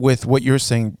be with what you're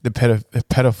saying, the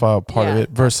pedophile part of Yeah, it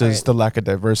versus that part. the lack of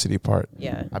diversity part.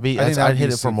 yeah. I think that'd I'd be hit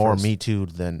it for sued more first. Me Too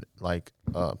than like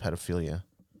pedophilia.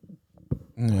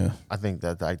 Yeah. I think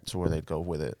that's where they'd go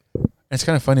with it. It's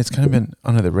kind of funny. It's kind of been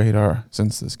under the radar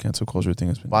since this cancel culture thing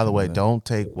has been. By the way, going on. don't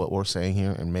take what we're saying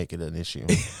here and make it an issue.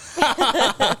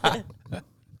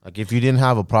 Like if you didn't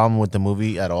have a problem with the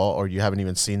movie at all, or you haven't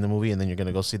even seen the movie, and then you're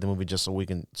gonna go see the movie just so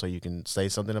you can say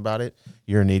something about it,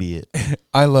 you're an idiot.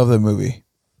 I love the movie.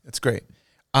 It's great.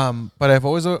 But I've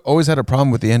always had a problem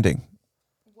with the ending.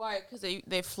 Why? Because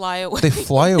they fly away. They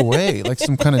fly away like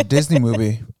some kind of Disney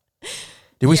movie.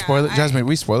 Did we Yeah, spoil it, Jasmine? Did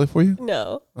we spoil it for you?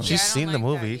 No. Yeah, She's I don't seen the like that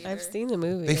movie. either. I've seen the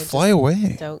movie. They I fly just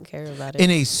away don't care about it. in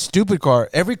a stupid car.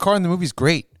 Every car in the movie is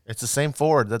great. It's the same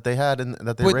Ford that they had and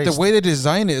that they But raced. the way they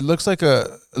designed it, it looks like an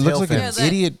fins. Yeah, that-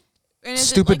 idiot And is it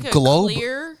stupid like a globe,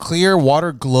 clear?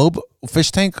 water globe fish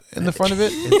tank in the front of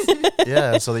it.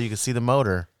 Yeah, so that you can see the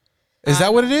motor. Is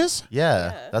that what it is?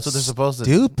 Yeah, that's what they're supposed to.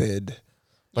 Stupid.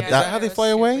 But Yeah, that- I how they thought it fly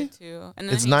was away? stupid too. And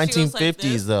then It's she goes like 1950s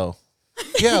this. though.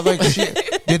 Yeah, like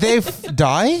did they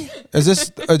die? Is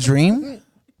this a dream?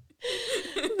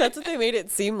 That's what they made it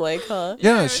seem like, huh?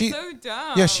 Yeah, it was she. so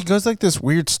dumb. Yeah, she goes like this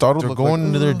weird startled They're look. going like,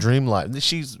 into their "Ugh." dream life.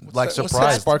 She's like What's that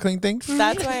surprised. sparkling thing.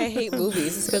 That's why I hate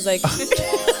movies. It's because like,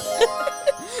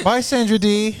 Bye, Sandra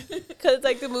D. because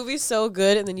like the movie's so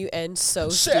good and then you end so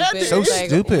stupid. So It's like,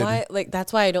 stupid. Why? Like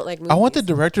that's why I don't like movies. I want the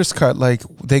director's cut. Like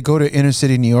they go to inner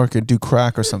city New York and do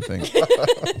crack or something.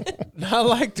 Not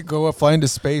like to go up, fly into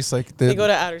space. Like They go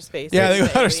to outer space. yeah, like they go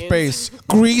the to outer aliens. space.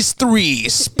 Grease 3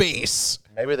 space.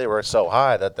 Maybe they were so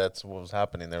high that's what was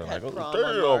happening. They were Had like, prom oh,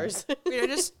 on damn. Mars. Wait,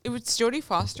 it was Jodie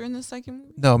Foster in the second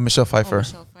movie. No, Michelle Oh, Pfeiffer.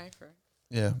 Michelle Pfeiffer.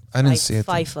 Yeah, I didn't see it.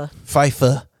 though. FIFA.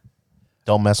 Pfeiffer.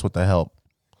 Don't mess with the help.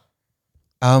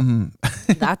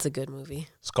 That's a good movie.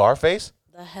 Scarface?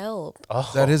 The Help. Oh,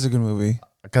 That is a good movie.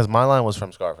 because my line was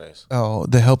from Scarface. Oh,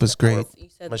 The Help is great. You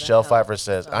said The Michelle Help. Pfeiffer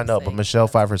says, That's what I I'm know, but saying. Michelle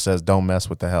Pfeiffer says, don't mess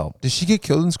with the help. Did she get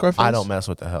killed in Scarface? I don't mess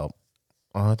with the help.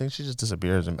 I think she just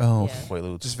disappears and Oh, Yeah.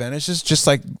 Quaaludes. just vanishes, just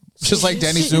like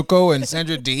Danny Zuko and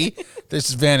Sandra D. They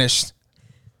just vanished.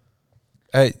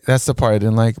 That's the part I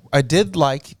didn't like. I did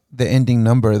like the ending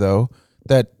number though.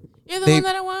 That Yeah, the They- one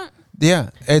that I want.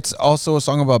 Yeah, it's also a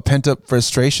song about pent up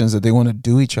frustrations that they want to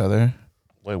do each other.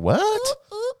 Wait, what?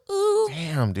 Ooh, ooh.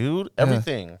 Damn, dude.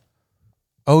 Everything.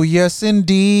 Oh yes,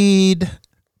 indeed.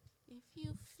 If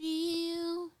you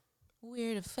feel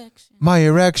weird affection. My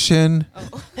erection.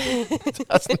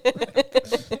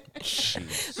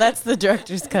 That's the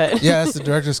director's cut. Yeah, that's the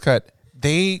director's cut.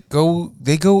 They go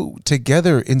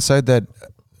together inside that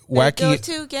They go wacky.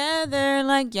 together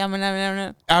like yum yum yum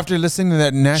yum. After listening to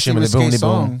that nasty Shimmity risque boomity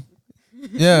song.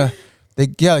 Yeah,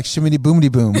 like shimmity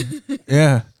boomity boom.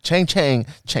 Yeah. Chang chang,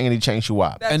 changity chang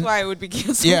shuwap. That's And- why it would be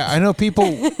canceled. Yeah, I know people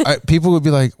would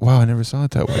be like, wow, I never saw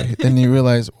it that way. Then you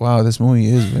realize, wow, this movie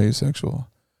is very sexual.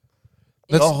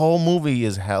 The Let's- whole movie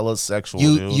is hella sexual,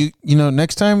 dude. You know,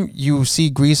 next time you see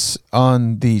Grease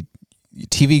on the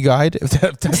TV guide, if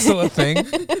that's still a thing,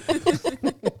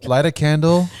 light a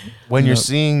candle. When you you're know,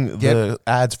 seeing get- the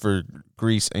ads for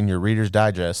Grease in your Reader's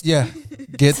Digest, Yeah,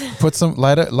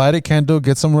 light a candle,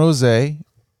 get some rosé,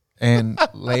 and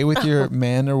lay with your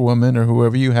man or woman or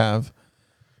whoever you have,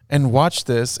 and watch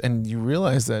this, and you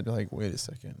realize that like, wait a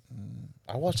second,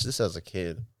 I watched this as a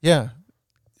kid. yeah,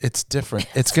 it's different.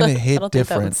 It's gonna I hit don't think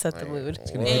that would different. set the mood. It's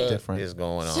gonna hit different. Is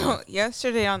going on? So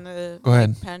yesterday on the Go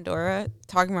ahead. Pandora,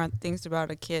 talking about things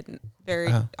about a kid, very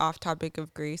Uh-huh. off topic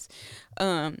of Greece.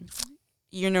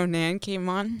 You know, Nan came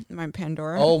on my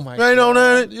Pandora. Oh my! I know God.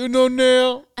 that. You know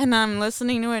now. And I'm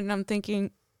listening to it and I'm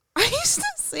thinking, I used to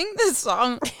sing this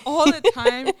song all the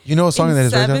time. You know a song in that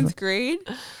is right down. seventh grade.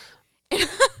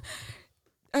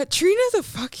 Trina the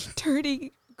fucking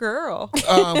dirty girl. In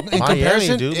Miami,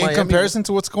 comparison, dude, in Miami. comparison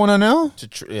to what's going on now.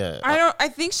 Yeah. I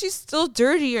think she's still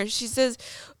dirtier. She says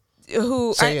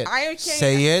who Say it. I can't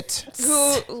Say it.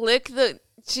 who lick the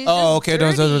she's Oh, just okay.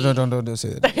 dirty. Don't say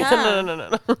that. Yeah.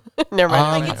 No. Never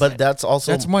mind. But that's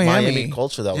also That's Miami.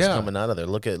 culture that was Yeah. coming out of there.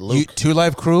 Look at You, Luke. Two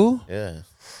Live Crew. Yeah.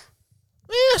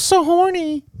 Yeah, so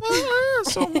horny.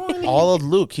 So horny. All of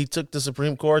Luke, he took the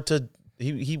Supreme Court to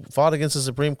he fought against the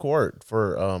Supreme Court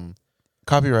for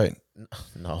Copyright.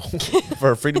 no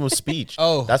for freedom of speech.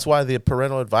 Oh. That's why the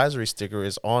parental advisory sticker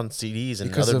is on CDs and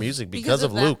Because other of- music because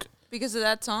of that, Luke. Because of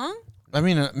that song? I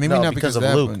mean, maybe No, not because of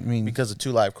that. Luke. But I mean, Because of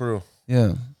Two Live Crew.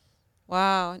 yeah.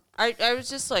 Wow. I was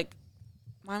just like,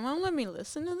 my mom let me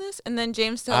listen to this? And then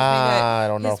James tells me that I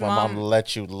don't know his if my mom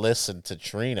let you listen to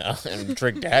Trina and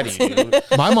Trick Daddy, dude.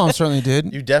 My mom certainly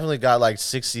did. You definitely got like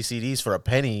 60 CDs for a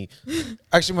penny.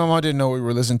 Actually, my mom didn't know what we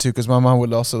were listening to because my mom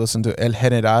would also listen to El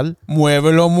General.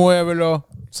 Muévelo, muévelo.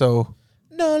 So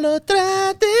No lo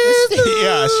trates.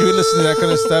 yeah, she would listen to that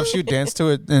kind of stuff. She would dance to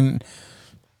it, and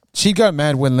she got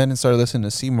mad when Lennon started listening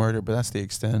to C Murder, but that's the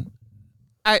extent.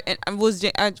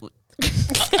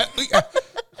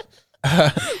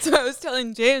 So I was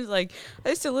telling James, like, I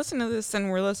used to listen to this and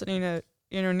we're listening to,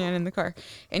 Nan in the car.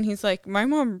 And he's like, my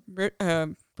mom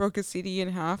broke a CD in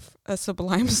half, a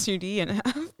Sublime CD in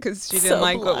half, because she didn't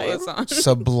like what was on.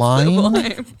 Sublime.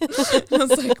 Sublime. I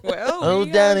was like, well. Oh, we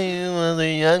got- Daddy was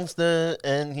a youngster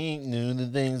and he knew the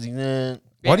things he did.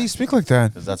 Why do you speak like that?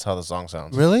 Because that's how the song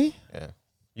sounds. Really? Yeah.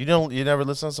 You never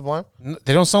listen to Sublime?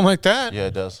 They don't sound like that. Yeah,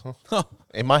 it does.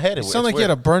 In my head, It sound like you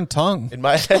had a burnt tongue. In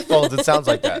my headphones, it sounds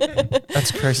like that.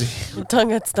 That's crazy. Tongue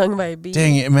got stung by a bee.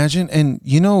 Dang it, imagine. And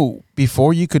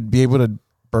before you could be able to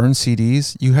burn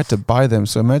CDs, you had to buy them.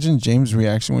 So imagine James'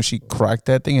 reaction when she cracked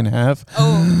that thing in half.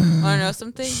 Oh, I know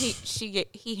something.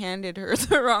 He handed her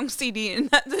the wrong CD and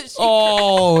that she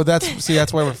Oh, that's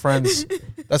why we're friends.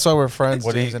 That's why we're friends,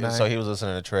 What James and I. so he was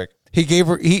listening to Trick. He gave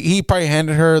her. He probably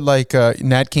handed her like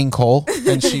Nat King Cole,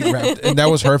 and she rapped, and that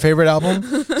was her favorite album.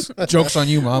 Jokes on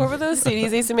you, What mom. were those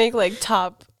CDs they used to make like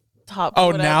top? Oh,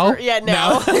 whatever. now? Yeah,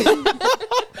 now.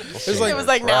 It it was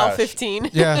like now Trash.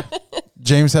 15. Yeah,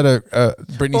 James had a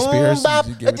Britney Spears. bop,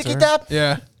 He gave it to her. ticky-tap.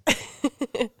 Yeah.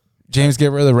 James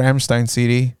gave her the Rammstein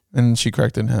CD, and she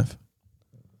cracked it in half.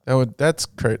 That's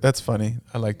great. That's funny.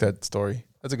 I like that story.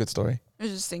 That's a good story. I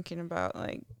was just thinking about,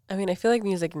 like, I mean, I feel like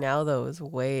music now though is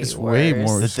way It's worse. way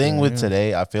more. The thing with Yeah.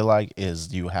 today, I feel like,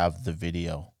 is you have the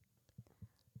video.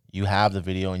 You have the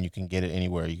video and you can get it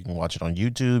anywhere. You can watch it on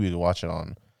YouTube. You can watch it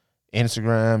on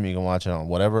Instagram. You can watch it on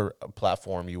whatever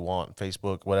platform you want,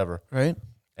 Facebook, whatever. Right?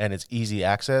 And it's easy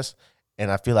access.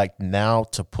 And I feel like now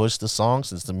to push the song,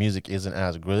 since the music isn't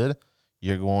as good,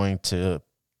 you're going to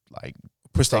like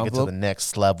Push the take it to envelope. the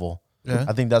next level. Yeah.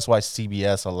 I think that's why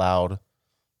CBS allowed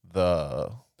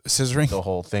the Scissoring.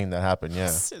 whole thing that happened.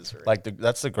 Yeah, like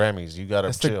that's the Grammys. You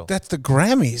gotta chill. That's the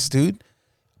Grammys, dude.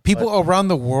 People around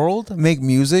the world make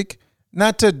music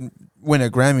not to win a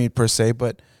Grammy per se,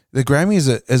 but the Grammy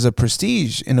is a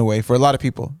prestige in a way for a lot of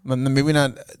people. Maybe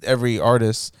not every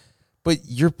artist, but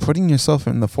you're putting yourself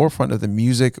in the forefront of the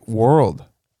music world.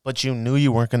 but you knew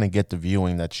you weren't going to get the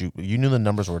viewing that you knew the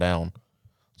numbers were down.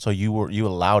 So you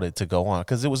allowed it to go on,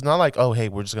 because it was not like, oh, hey,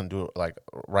 we're just going to do it like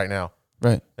right now.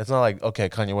 Right. It's not like, okay,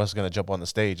 Kanye West is going to jump on the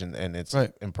stage and it's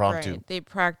Right. impromptu. Right. They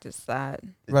practice that.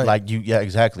 Right. Like yeah,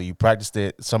 exactly. You practiced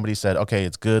it. Somebody said, okay,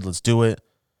 it's good. Let's do it.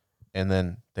 And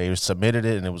then they submitted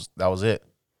it, and that was it.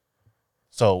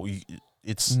 So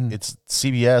it's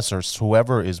CBS or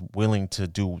whoever is willing to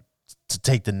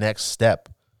take the next step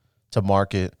to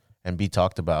market and be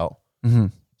talked about. Mm-hmm.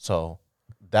 So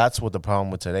that's what the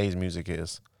problem with today's music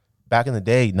is. Back in the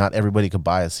day, not everybody could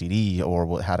buy a CD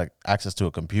or had access to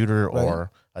a computer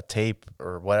or a tape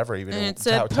or whatever. Even And it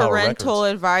said parental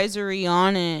advisory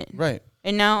on it. Right.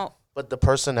 And now, but the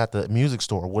person at the music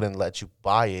store wouldn't let you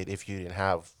buy it if you didn't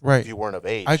have, Right. if you weren't of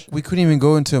age. We couldn't even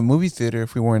go into a movie theater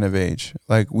if we weren't of age.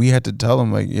 Like, we had to tell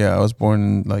them, like, yeah, I was born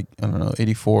in, like, I don't know,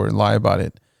 84, and lie about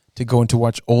it to go in to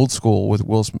watch Old School with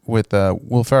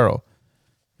Will Ferrell.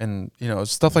 And, you know,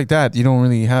 stuff like that you don't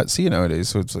really see it nowadays.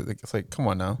 So it's like come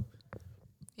on now.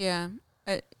 yeah.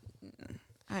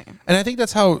 And I think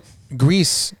that's how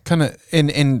Grease kind of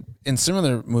in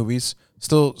similar movies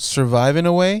still survive in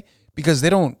a way, because they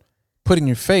don't put in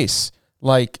your face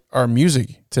like our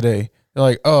music today. They're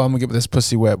like, oh, I'm gonna get this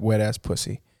pussy wet ass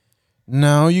pussy.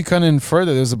 No, you kind of infer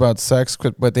that it's about sex,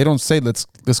 but they don't say let's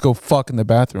go fuck in the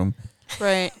bathroom.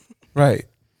 Right. Right.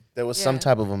 there was Yeah. some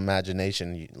type of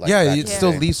imagination. Like Yeah, back it in the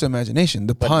still day. leaves to imagination.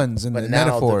 The puns and but the now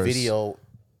metaphors. the video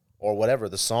or whatever,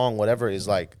 the song, whatever, is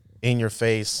like in your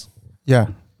face, Yeah.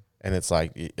 and it's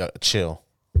like chill.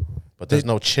 But there's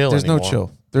no chill. There's anymore. no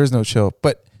chill. There is no chill.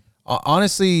 But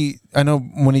honestly, I know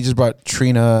when he just brought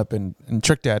Trina up and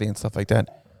Trick Daddy and stuff like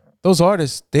that, those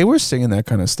artists, they were singing that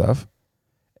kind of stuff.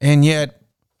 And yet,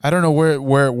 I don't know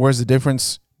where's the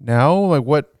difference now? Like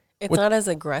what? It's not as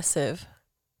aggressive.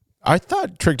 I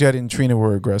thought Trick Daddy and Trina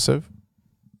were aggressive.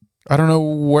 I don't know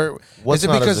where. What's is it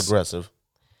not because as aggressive?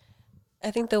 I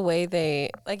think the way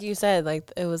they, like you said,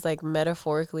 like it was like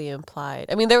metaphorically implied.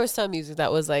 I mean, there was some music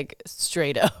that was like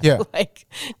straight up, Yeah. like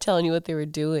telling you what they were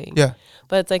doing. Yeah.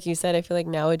 But it's like you said, I feel like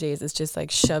nowadays it's just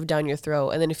like shoved down your throat,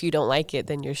 and then if you don't like it,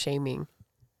 then you're shaming.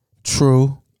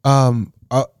 True.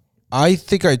 I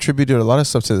think I attributed a lot of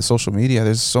stuff to the social media.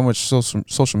 There's so much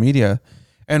social media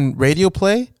and radio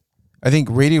play. I think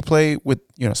radio play with,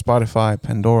 you know, Spotify,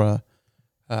 Pandora,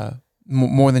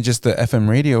 more than just the FM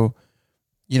radio,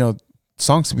 you know,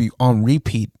 songs to be on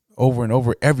repeat over and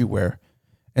over everywhere,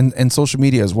 and social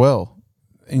media as well.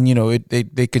 And, you know,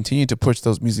 they continue to push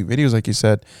those music videos, like you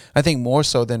said. I think more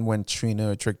so than when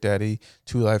Trina, Trick Daddy,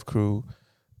 Two Live Crew,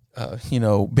 you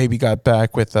know, Baby Got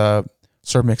Back with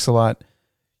Sir Mix-a-Lot.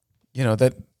 You know,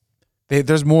 that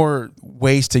there's more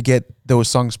ways to get those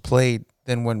songs played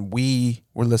than when we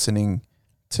were listening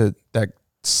to that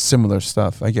similar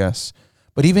stuff, I guess.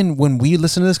 But even when we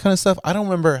listen to this kind of stuff, I don't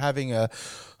remember having a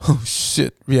oh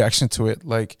shit reaction to it.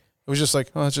 Like, it was just like,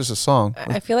 oh, it's just a song.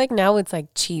 I feel like now it's like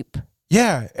cheap.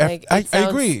 Yeah, Like, I it sounds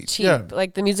agree. Cheap. Yeah,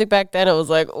 Like the music back then, it was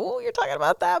like, oh, you're talking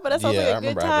about that, but that sounds Yeah, I like a good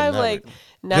remember having time. that. Like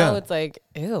now Yeah. it's like,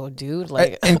 ew, dude.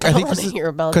 Like and I I don't think want to hear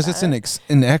about because that. it's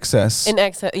in excess. In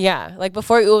excess, yeah. Like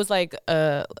before, it was like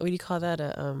what do you call that?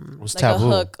 was Like taboo. a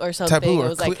hook or something. Taboo or it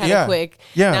was like cle- kind of yeah. quick.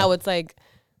 Yeah. Now it's like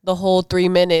the whole 3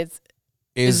 minutes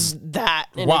is is that,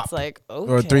 and wop. it's like okay.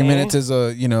 or 3 minutes is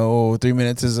a, you know, 3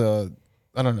 minutes is a,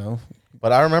 I don't know.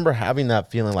 But I remember having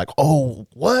that feeling like, oh,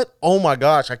 what? Oh my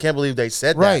gosh, I can't believe they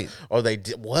said Right. that. Or they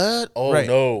did what? Oh Right.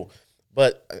 no.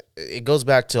 But it goes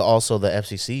back to also the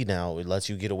FCC now. It lets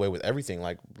you get away with everything,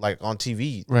 like on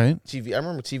TV. Right. TV. I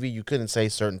remember TV. You couldn't say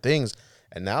certain things,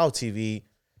 and now TV.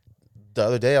 The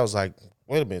other day, I was like,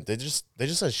 wait a minute. They just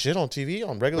said shit on TV,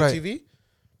 on regular Right. TV,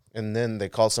 and then they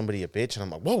called somebody a bitch, and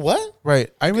I'm like, what? Right.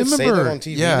 I You could remember say that on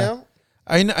TV yeah. now.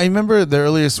 I remember the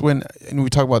earliest when, and we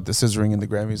talk about the scissoring and the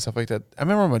Grammys and stuff like that. I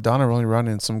remember Madonna rolling around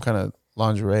in some kind of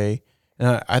lingerie,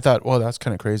 and I thought, well, that's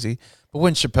kind of crazy. But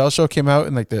when Chappelle Show came out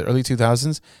in like the early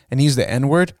 2000s and he used the N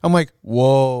word, I'm like,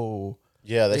 whoa.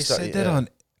 Yeah, They said that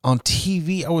on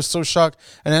TV. I was so shocked,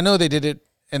 and I know they did it,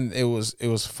 and it was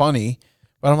funny,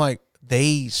 but I'm like,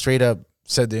 they straight up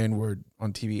said the N word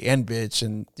on TV and bitch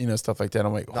and, you know, stuff like that.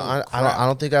 I'm like, No, holy I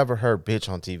don't think I ever heard bitch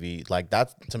on TV like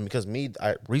that. Because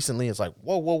recently it's like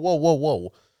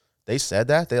whoa. They said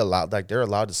that they're allowed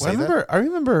to say that. I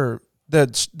remember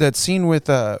that scene with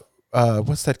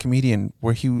what's that comedian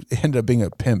where he ended up being a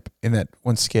pimp in that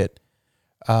one skit.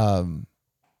 Man,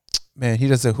 he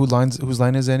does the whose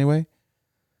line is it anyway?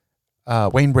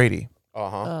 Wayne Brady.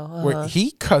 Where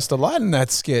he cussed a lot in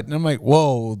that skit, and I'm like,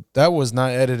 whoa, that was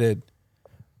not edited.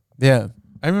 Yeah,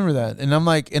 I remember that, and I'm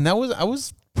like, and I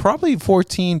was probably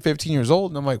 14, 15 years old,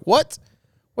 and I'm like, what's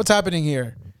happening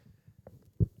here?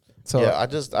 So yeah,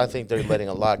 I think they're letting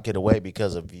a lot get away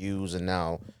because of views, and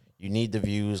now you need the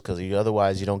views because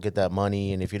otherwise you don't get that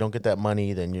money, and if you don't get that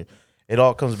money, then it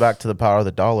all comes back to the power of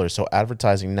the dollar. So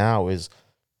advertising now is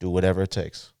do whatever it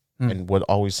takes, and what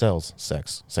always sells,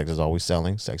 sex. Sex is always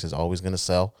selling. Sex is always going to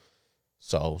sell.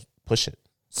 So push it.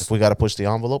 If we got to push the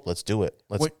envelope, let's do it.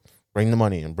 Let's bring the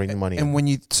money and bring the money. And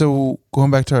when so going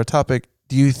back to our topic,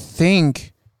 do you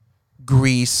think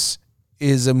Grease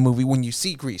is a movie? When you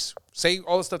see Grease, say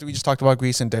all the stuff that we just talked about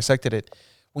Grease and dissected it.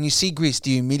 When you see Grease,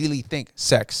 do you immediately think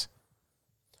sex?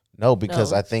 No,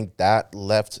 because No. I think that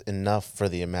left enough for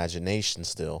the imagination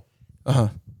still. Uh-huh.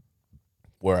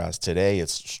 Whereas today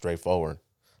it's straightforward.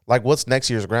 Like, what's next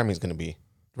year's Grammys going to be?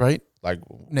 Right? Like,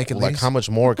 Naked like ladies? how much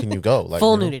more can you go? Like,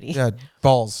 Full you know, nudity. Yeah,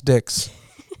 balls, dicks,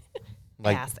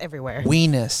 like Ass everywhere.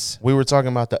 weenus. we were talking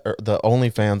about the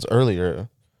OnlyFans earlier,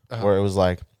 where it was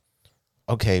like,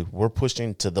 okay, we're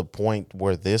pushing to the point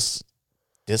where this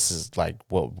is like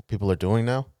what people are doing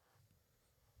now.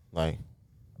 Like,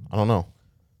 I don't know.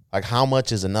 Like, how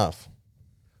much is enough?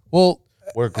 Well,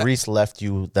 Where Grease left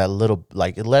you that little,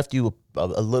 like it left you a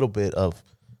little bit of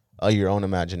your own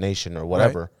imagination or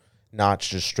whatever, not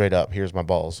just straight up. Here's my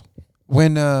balls.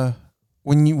 when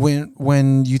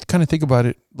you kind of think about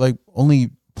it, like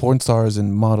only porn stars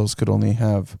and models could only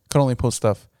post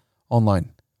stuff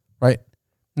online, right?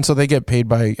 And so they get paid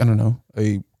by, I don't know,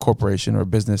 a corporation or a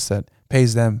business that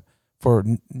pays them for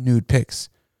nude pics.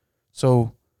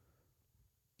 So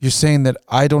you're saying that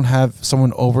I don't have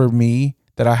someone over me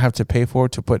that I have to pay for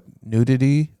to put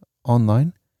nudity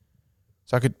online?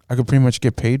 So I could pretty much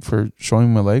get paid for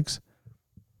showing my legs?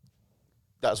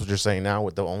 That's what you're saying now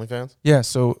with the OnlyFans? Yeah,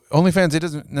 so OnlyFans, it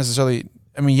doesn't necessarily,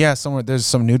 I mean, yeah, somewhere there's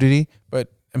some nudity,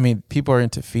 but I mean, people are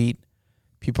into feet.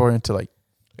 People are into like,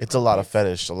 It's a lot of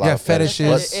fetish. A lot Yeah, of fetish.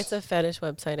 fetishes. It's a fetish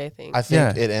website, I think. I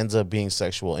think Yeah. it ends up being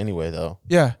sexual anyway, though.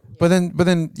 yeah. But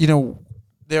then, you know,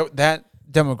 that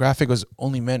demographic was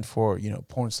only meant for, you know,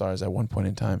 porn stars at one point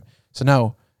in time. So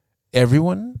now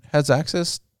everyone has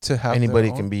access to have Anybody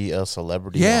their own. can be a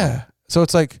celebrity. Yeah. So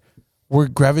it's like we're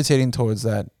gravitating towards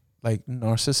that like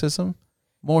narcissism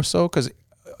more so because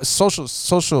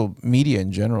social media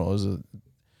in general is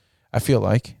I feel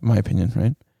like, in my opinion,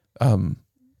 right?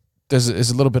 There's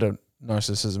a little bit of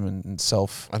narcissism and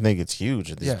self. I think it's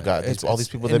huge. These Yeah, guys, all these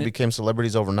people and that became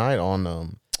celebrities overnight on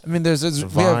I mean, there's we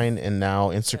have- Vine and now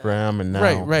Instagram and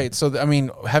now right. So I mean,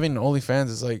 having OnlyFans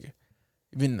is like,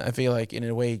 even I feel like in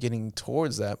a way getting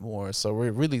towards that more. So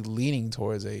we're really leaning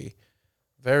towards a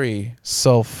very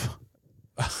self.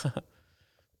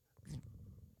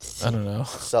 I don't know.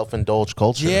 self-indulged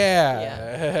culture.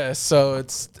 Yeah. So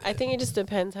it's I think it just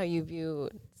depends how you view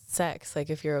sex, like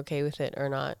if you're okay with it or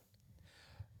not.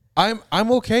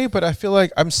 I'm okay, but I feel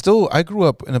like I grew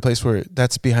up in a place where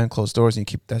that's behind closed doors and you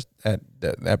keep that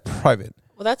at private.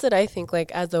 Well, that's what I think.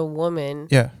 Like as a woman,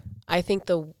 Yeah. I think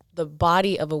the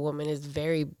body of a woman is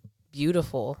very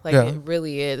beautiful. Like Yeah. it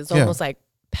really is. It's Yeah. almost like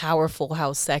powerful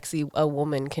how sexy a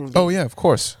woman can be. Oh yeah, of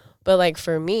course. But like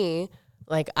for me,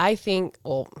 like I think,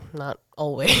 well, not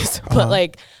always, but Uh-huh.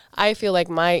 like I feel like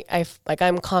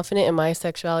I'm confident in my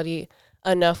sexuality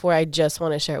enough where I just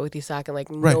want to share it with Isak and like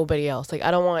Right. nobody else. Like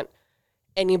I don't want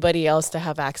anybody else to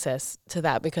have access to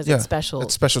that because Yeah, it's special.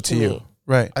 It's special to to you. me.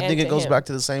 Right. I think And it to goes him. back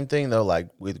to the same thing though. Like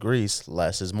with Grease,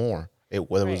 less is more. There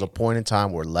was a Right. point in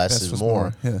time where less That's is what's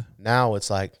more. Yeah. Now it's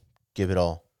like give it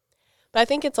all. But I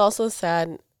think it's also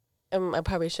sad, and I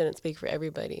probably shouldn't speak for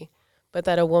everybody, but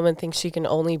that a woman thinks she can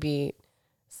only be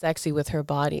sexy with her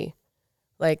body.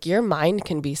 Like your mind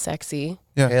can be sexy.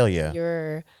 Yeah. Hell yeah.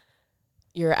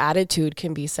 Your attitude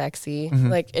can be sexy. Mhm.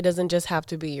 Like it doesn't just have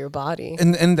to be your body.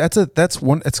 And that's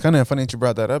one. It's kind of funny that you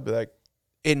brought that up. Like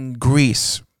in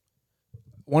Grease,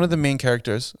 one of the main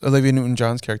characters, Olivia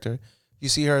Newton-John's character, you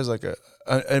see her as like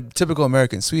a typical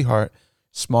American sweetheart,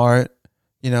 smart,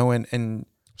 you know, and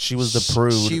She was the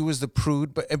prude. She was the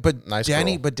prude, but Nice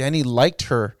Danny, girl. but Danny liked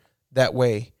her that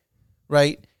way,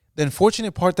 right? The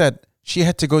unfortunate part that she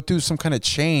had to go through some kind of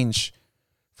change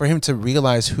for him to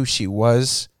realize who she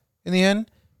was in the end.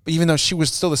 But even though she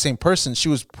was still the same person, she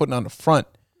was putting on the front,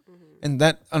 and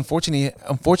that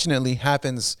unfortunately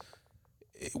happens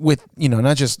with, you know,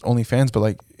 not just OnlyFans, but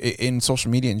like in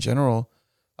social media in general.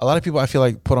 A lot of people I feel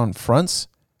like put on fronts,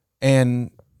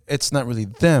 and it's not really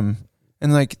them.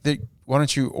 And like, why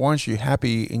aren't you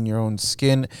happy in your own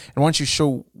skin, and why don't you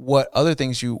show what other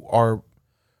things you are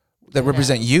that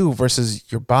represent you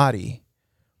versus your body?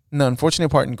 And the unfortunate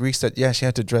part in Greece that she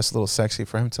had to dress a little sexy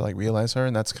for him to like realize her,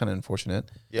 and that's kind of unfortunate.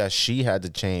 Yeah, she had to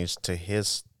change to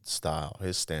his style,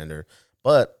 his standard.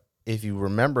 But if you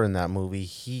remember in that movie,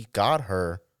 he got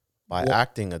her by Well,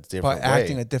 acting a by different way.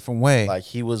 acting a different way. Like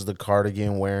he was the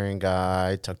cardigan wearing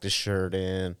guy, tucked his shirt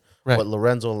in. Right. What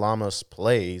Lorenzo Lamas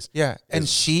plays, yeah, and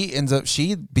is-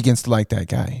 she begins to like that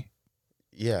guy.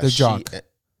 yeah, The jock.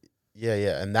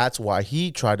 Yeah, and that's why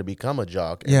he tried to become a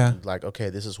jock. And Yeah. like, okay,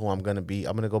 this is who I'm gonna be.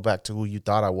 I'm gonna go back to who you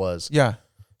thought I was. Yeah,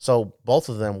 So both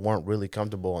of them weren't really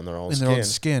comfortable in their own in skin. their own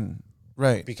skin.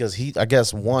 Right. Because I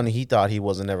guess he thought he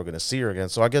wasn't ever going to see her again.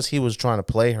 So I guess he was trying to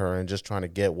play her and just trying to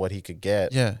get what he could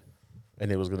get. Yeah.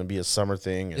 And it was going to be a summer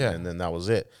thing. And, Yeah. and then that was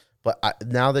it. But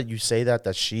now that you say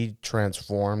that she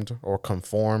transformed or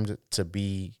conformed to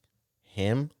be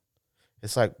him,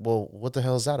 it's like, well, what the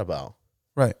hell is that about?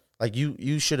 Right. Like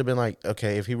you should have been like,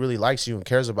 okay, if he really likes you and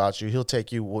cares about you, he'll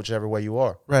take you whichever way you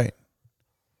are. Right.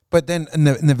 But then in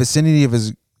the vicinity of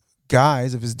his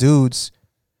guys, of his dudes,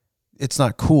 it's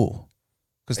not cool.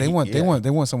 Because they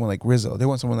want someone like Rizzo. They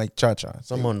want someone like Cha Cha.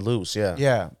 Someone loose, yeah.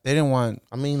 Yeah. They didn't want.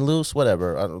 I mean, loose,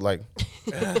 whatever. Like,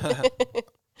 you know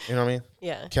what I mean?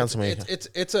 Yeah. Cancel me.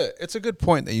 It's a good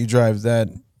point that you drive. That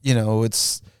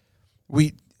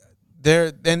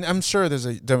and I'm sure there's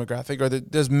a demographic or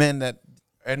there's men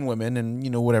and women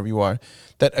and whatever you are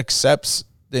that accepts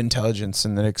the intelligence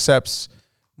and that accepts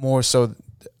more so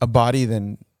a body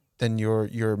than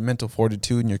your mental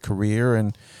fortitude and your career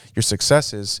and your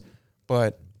successes.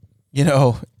 But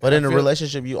But in a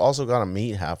relationship, you also got to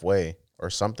meet halfway or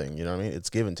something. You know what I mean? It's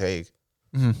give and take.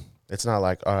 Mhm. It's not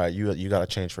like, all right, you got to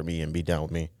change for me and be down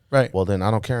with me. Right. Well, then I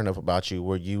don't care enough about you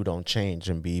where you don't change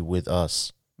and be with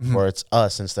us. Mhm. Or it's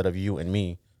us instead of you and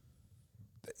me.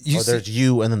 Or there's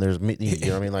you and then there's me. You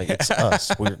know what I mean? Like it's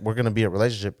us. We're going to be a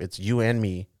relationship. It's you and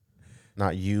me,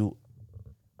 not you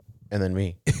and then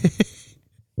me.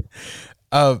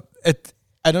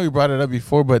 I know you brought it up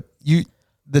before, but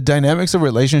the dynamics of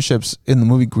relationships in the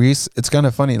movie Grease, it's kind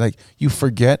of funny. Like you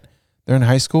forget they're in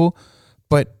high school,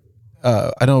 but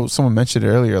I know someone mentioned it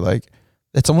earlier. Like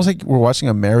it's almost like we're watching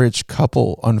a married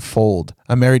couple unfold,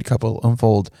 and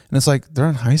it's like they're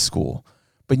in high school,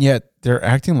 but yet they're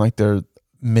acting like they're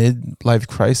midlife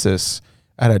crisis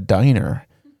at a diner.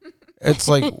 It's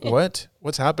like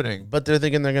what's happening? But they're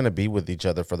thinking they're going to be with each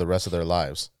other for the rest of their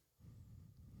lives.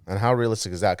 And how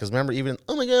realistic is that? Because remember, even,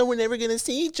 oh my God, we're never going to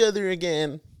see each other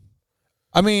again.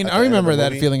 I mean, At I the end of remember the that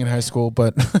movie? feeling in high school,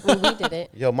 but Well, we did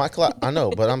it. Yo, my class, I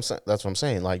know, but that's what I'm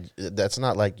saying. Like, that's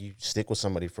not like you stick with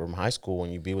somebody from high school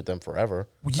and you be with them forever.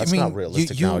 That's not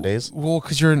realistic nowadays. Well,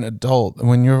 because you're an adult.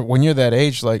 When you're that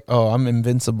age, like, oh, I'm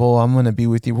invincible. I'm gonna be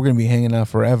with you. We're gonna be hanging out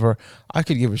forever. I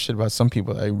could give a shit about some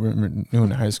people that I knew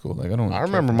in high school. Like, I don't. I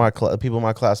remember my people in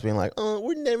my class being like, oh,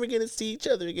 we're never going to see each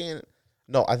other again.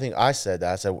 No, I think I said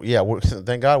that. I said, yeah,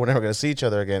 thank God we're never going to see each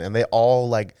other again. And they all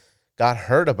like got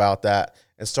hurt about that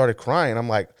and started crying. I'm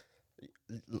like,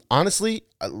 honestly,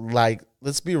 like,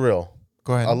 let's be real.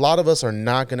 Go ahead. A lot of us are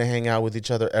not going to hang out with each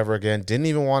other ever again. Didn't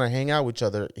even want to hang out with each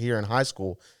other here in high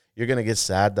school. You're going to get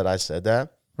sad that I said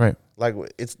that. Right. Like,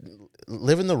 it's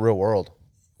live in the real world.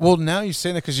 Well, now you're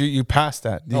saying that because you passed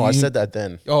that. No, I said that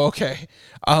then. Oh, okay.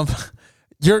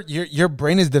 Your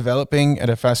brain is developing at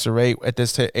a faster rate at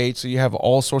this age, so you have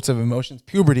all sorts of emotions.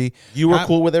 Puberty. You were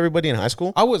cool with everybody in high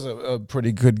school? I was a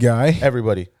pretty good guy.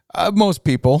 Everybody. Most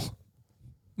people.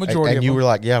 Majority And of you them. were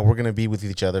like, yeah, we're going to be with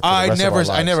each other for the rest of our lives.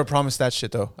 I never promised that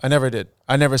shit though. I never did.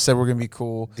 I never said we're gonna be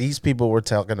cool. These people were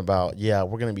talking about, yeah,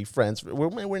 we're going to be friends. We're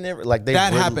never, like, they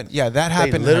That lit- happened. Yeah, that They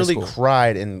happened. literally in high school.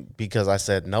 cried because I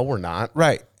said, no, we're not.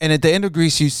 Right. And at the end of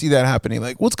Greece, you see that happening.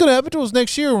 Like, what's gonna happen to us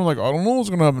next year? And we're like, I don't know what's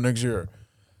gonna happen next year.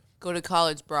 Go to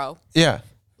college, bro. Yeah.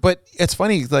 But it's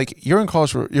funny, like you're in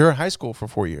college you're in high school for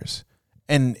 4 years.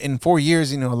 And in 4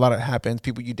 years, a lot happens.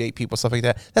 People you date, people, stuff like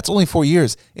that. That's only 4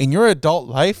 years. In your adult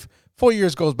life, 4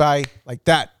 years goes by like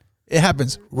that. It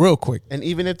happens real quick. And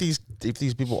even if these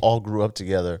people all grew up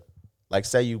together, like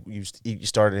say you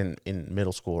started in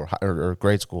middle school or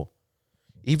grade school,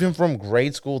 even from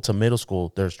grade school to middle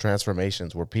school, there's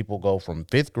transformations where people go from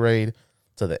 5th grade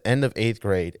to the end of 8th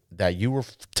grade that you were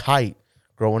tight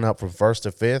growing up from 1st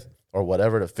to 5th or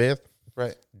whatever to 5th.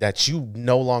 Right. That you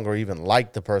no longer even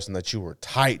like the person that you were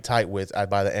tight with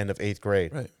by the end of 8th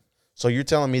grade. Right. So you're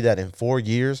telling me that in 4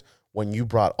 years, when you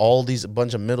brought all these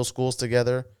bunch of middle schools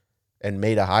together and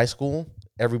made a high school,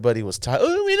 everybody was tight.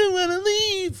 Oh, we don't want to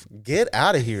leave. Get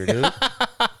out of here, dude.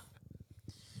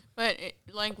 But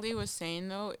like Lee was saying,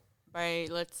 though, by,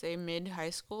 let's say, mid-high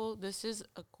school, this is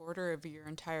a quarter of your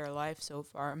entire life so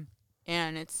far.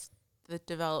 And it's the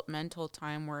developmental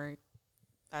time where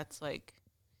that's like,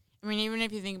 I mean, even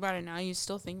if you think about it now, you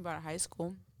still think about high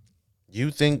school. Did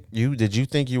you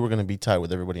think you were going to be tight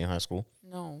with everybody in high school?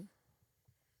 No.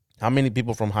 How many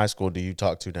people from high school do you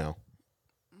talk to now?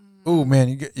 Oh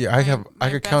man, I My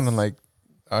could count on best- like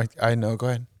I know. Go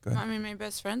ahead. Go ahead. I mean, my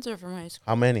best friends are from high school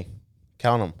How many?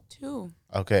 Count them. too.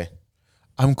 Okay.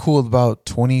 I'm cool with about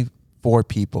 24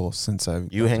 people since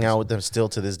I've. You hang out with them still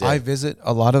to this day. I visit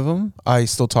a lot of them. I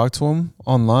still talk to them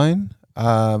online.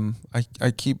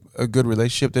 I keep a good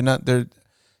relationship.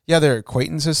 They're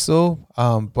acquaintances still.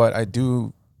 But I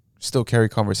do still carry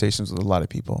conversations with a lot of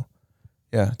people.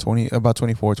 Yeah, about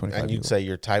 24, 25 and you'd people. say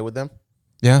you're tight with them?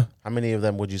 Yeah. How many of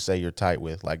them would you say you're tight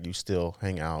with? Like you still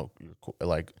hang out?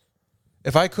 Like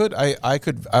If I could,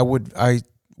 I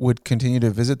would continue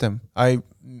to visit them.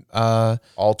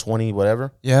 all 20,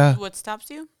 whatever? Yeah. What stops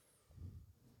you?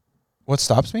 What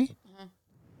stops me?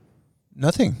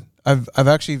 Nothing. I've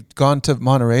actually gone to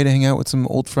Monterey to hang out with some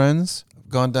old friends.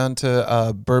 Gone down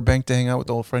to Burbank to hang out with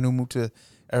the old friend who moved to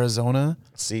Arizona.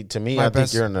 See, to me, My I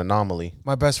best- think you're an anomaly.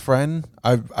 My best friend,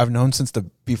 I've known since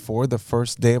before the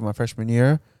first day of my freshman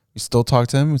year. We still talk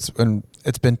to him.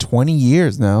 It's been 20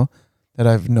 years now that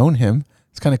I've known him.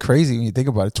 It's kind of crazy when you think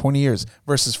about it. 20 years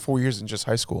versus 4 years in just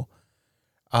high school.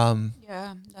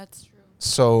 Yeah, that's true.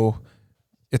 So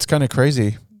it's kind of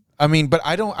crazy. I mean, but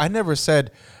I never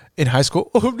said in high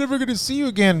school, oh, I'm never going to see you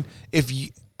again.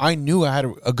 I knew I had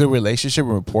a good relationship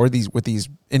and rapport with these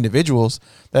individuals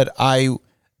that I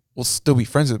will still be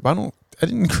friends with. But I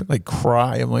didn't like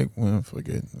cry. I'm like, well, fuck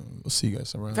it. We'll see you guys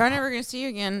somewhere. If I'm never gonna see you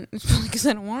again, it's probably because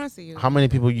I don't want to see you. How many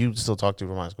people you still talk to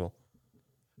from high school?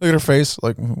 Look at her face.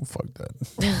 Like, oh, fuck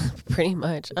that. Pretty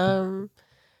much.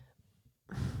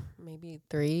 Maybe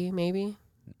 3, maybe.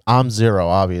 I'm 0,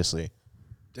 obviously.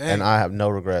 Dang. And I have no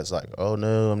regrets. Like, oh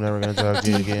no, I'm never going to talk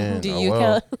to you again. Do Oh, you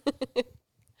well. count?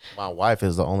 My wife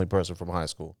is the only person from high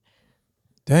school.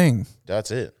 Dang.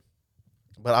 That's it.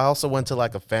 But I also went to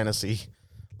like a fantasy.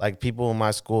 Like people in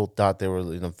my school thought they were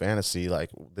in a fantasy. Like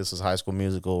this is High School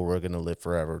Musical. We're gonna live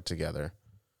forever together.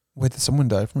 Wait, did someone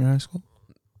die from your high school?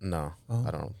 No, Oh.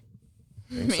 I don't.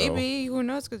 Think so. Maybe who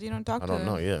knows? Because you don't talk I to don't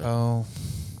know. him. Yeah. Oh.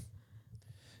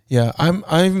 Yeah, I'm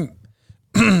an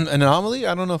anomaly.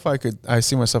 I don't know if I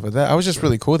see myself at that. I was just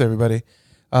really cool with everybody.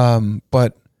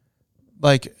 But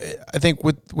like I think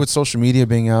with social media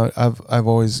being out, I've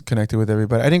always connected with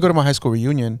everybody. I didn't go to my high school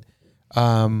reunion.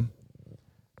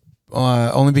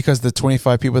 Only because the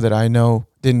 25 people that I know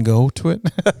didn't go to it.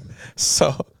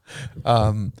 So,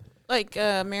 Like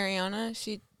Mariana,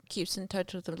 she keeps in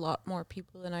touch with a lot more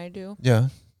people than I do. yeah.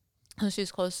 So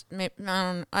she's close. I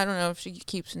don't know if she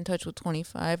keeps in touch with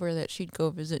 25 or that she'd go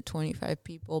visit 25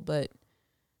 people, but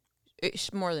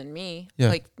it's more than me. Yeah.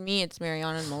 Like me, it's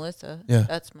Mariana and Melissa. Yeah.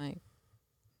 That's my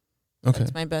Okay.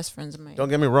 my best friends. And my Don't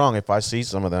get me wrong. If I see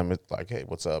some of them, it's like, hey,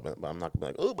 what's up? But I'm not gonna be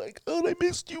like, oh my god, I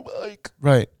missed you, Mike.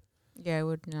 Right. yeah, I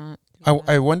would not. do that.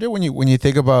 I wonder when you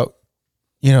think about,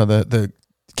 the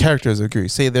characters of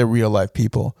Grease, say they're real life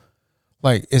people.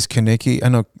 Like, is Kaneki, I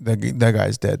know that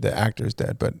guy's dead, the actor's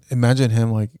dead, but imagine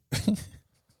him like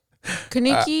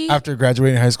Kaneki. after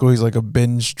graduating high school, he's like a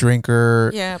binge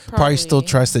drinker. yeah, Probably still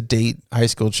tries to date high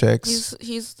school chicks.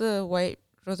 He's the white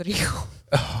Rodrigo.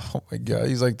 Oh my god,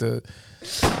 he's like the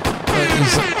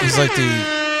he's like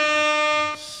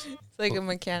the It's like a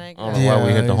mechanic. I don't know why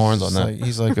we hit the horns on he's that. like-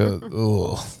 he's like a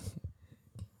ugh.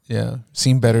 Yeah,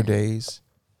 seen better days.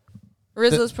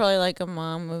 Rizzo's probably like a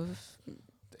mom of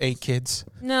 8 kids.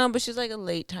 no, but she's like a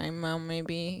late time mom.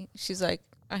 Maybe she's like,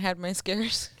 I had my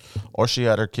scares. Or she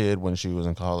had her kid when she was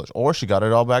in college, or she got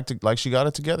it all back to like she got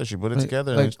it together. She put it Like-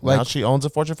 together, like- and now like- she owns a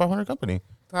Fortune 500 company.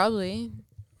 Probably.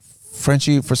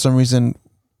 Frenchie, for some reason,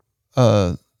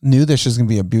 knew that she was gonna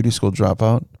be a beauty school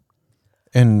dropout,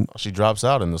 and She drops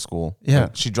out in the school. Yeah.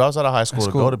 Like, she drops out of high school to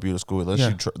school. go to beauty school. Then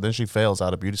Yeah. then she fails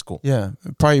out of beauty school. yeah,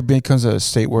 probably becomes a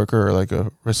state worker or like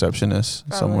a receptionist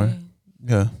somewhere. Probably.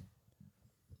 Yeah,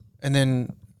 and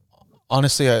then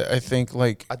honestly, I think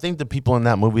like I think the people in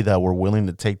that movie that were willing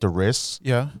to take the risks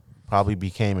yeah, probably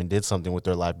became and did something with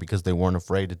their life because they weren't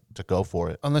afraid to go for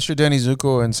it. unless you're Danny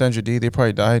Zuko and Sandra Dee, they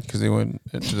probably died because they went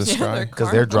into the Yeah, sky. they're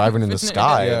Because they're driving in the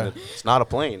sky. Yeah. And it's not a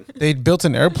plane. They built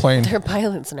an airplane. They're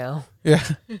pilots now. Yeah,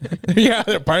 yeah,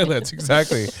 they're pilots.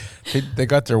 Exactly. They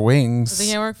got their They wings.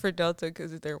 can't work for Delta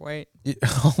because they're white. Yeah,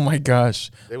 oh my gosh,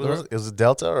 It was it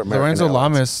Delta or American Lorenzo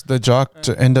Airlines? Lamas, the jock,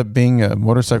 to end up being a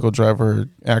motorcycle driver,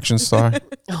 action star.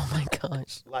 Oh my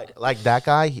gosh. Like that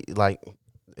guy,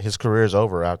 his career is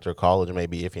over after college.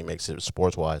 Maybe if he makes it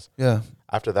sports wise. Yeah,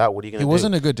 After that, what are you gonna he do?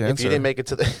 wasn't a good If dancer. you didn't make it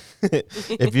to the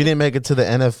if you didn't make it to the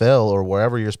NFL or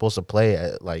wherever you're supposed to play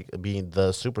at, like being the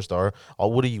superstar,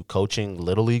 what are you coaching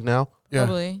Little League now? Yeah.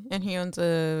 Probably. And he owns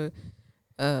a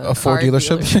A Ford car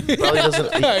dealership. Probably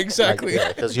doesn't. Yeah, exactly.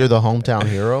 Because you're the hometown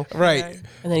hero. Right.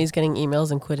 And then he's getting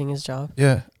emails and quitting his job.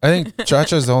 Yeah. I think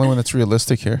Chacha is the only one that's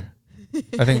realistic here.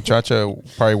 I think Chacha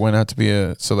probably went out to be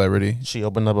a celebrity. She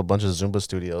opened up a bunch of Zumba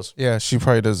studios. Yeah, she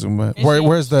probably does Zumba. And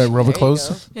Where's the rubber There you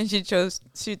clothes? go. And she throws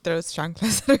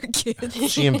chanclas at her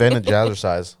kids. She invented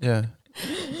jazzercise. Yeah.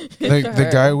 Good The for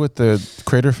her. guy with the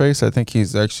crater face, I think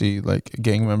he's actually like a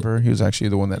gang member. He was actually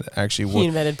the one that actually He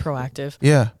invented proactive.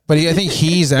 Yeah, but I think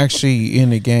he's actually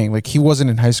in a gang. Like he wasn't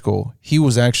in high school. He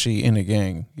was actually in a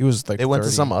gang. He was like They went to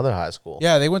 30. some other high school.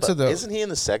 Yeah, they went to But the. isn't he in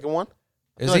the second one?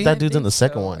 I Is feel like he? that dude's in think the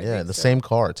second so. one. I Yeah, think the so. same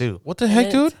car too. What the heck,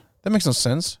 didn't- dude? That makes no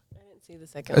sense. I didn't see the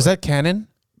second Is one. that canon?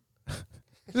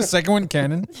 Is the second one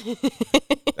canon?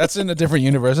 That's in a different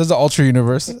universe. That's an ultra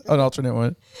universe, an alternate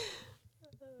one.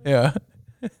 Yeah.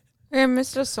 I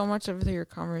missed us so much of your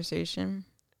conversation.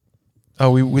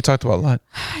 Oh, we talked about a lot.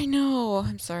 I know.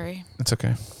 I'm sorry. It's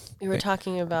okay. We were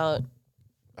talking about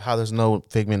How there's no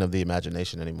figment of the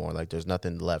imagination anymore. Like there's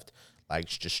nothing left. Like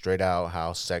just straight out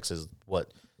how sex is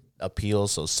what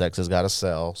appeals. So sex has got to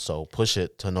sell. So push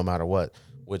it to no matter what.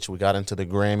 Which we got into the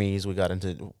Grammys. We got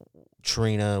into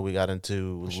Trina. We got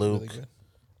into Luke.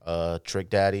 Trick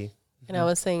Daddy. and I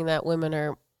was saying that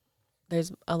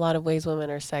there's a lot of ways women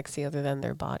are sexy other than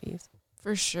their bodies.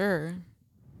 For sure.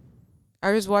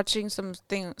 I was watching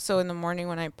something. So in the morning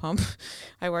when I pump,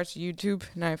 I watch YouTube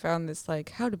and I found this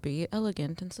like how to be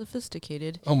elegant and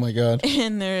sophisticated. Oh my god.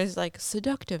 And there's like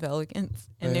seductive elegance.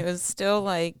 And Right. it was still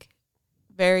like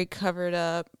very covered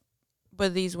up.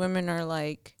 But these women are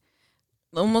like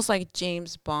almost like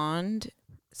James Bond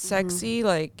sexy.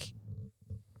 Like,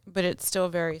 but it's still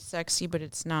very sexy, but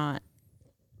it's not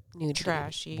Nudity.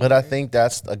 trashy. But I or- think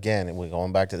that's, again, we're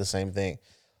going back to the same thing.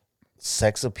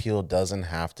 Sex appeal doesn't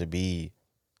have to be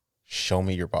show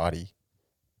me your body.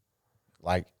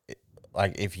 Like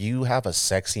if you have a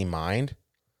sexy mind,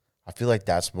 I feel like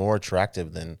that's more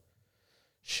attractive than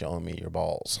showing me your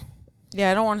balls. Yeah,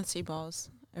 I don't want to see balls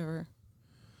ever.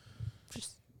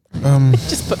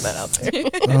 Just put that out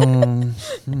there.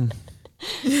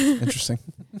 Interesting.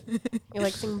 You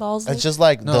like seeing balls? It's just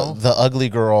like No. the ugly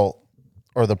girl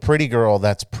or the pretty girl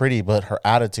that's pretty, but her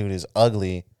attitude is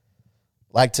ugly.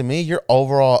 Like to me, you're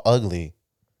overall ugly.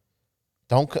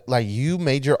 Like you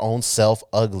made your own self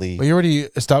ugly. But you already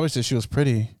established that she was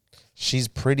pretty. She's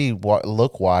pretty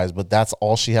look wise, but that's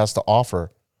all she has to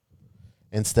offer.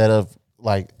 Instead of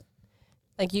like,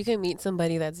 Like you can meet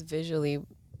somebody that's visually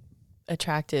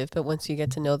attractive, but once you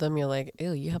get to know them, you're like,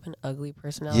 ew, you have an ugly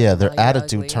personality. yeah, their Wow, you're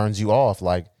attitude ugly. turns you off.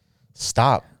 Like,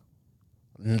 stop.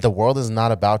 The world is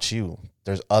not about you.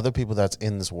 There's other people that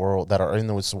are in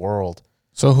this world.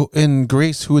 So who, in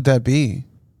Greece, who would that be?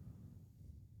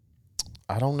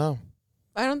 I don't know.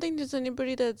 I don't think there's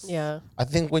anybody that's Yeah. I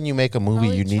think when you make a movie,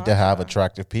 Probably you need to have Chacha.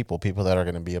 attractive people that are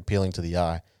going to be appealing to the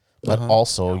eye. But Uh-huh.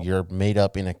 also, you're made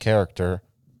up in a character.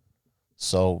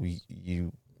 So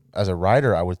you, as a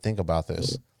writer, I would think about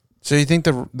this. So you think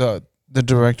the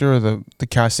director or the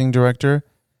casting director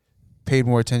paid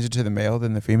more attention to the male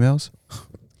than the females?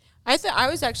 I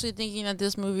was actually thinking that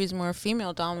this movie is more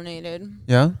female dominated.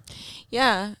 Yeah.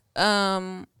 Yeah.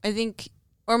 I think,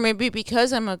 or maybe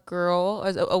because I'm a girl,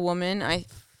 as a woman, I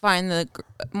find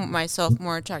myself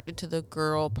more attracted to the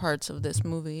girl parts of this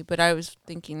movie. But I was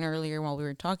thinking earlier while we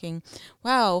were talking,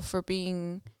 wow, for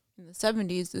being in the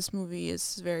 70s, this movie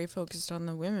is very focused on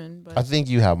the women. But I think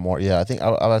you have more. Yeah, I think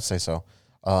I would say so.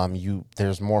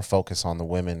 There's more focus on the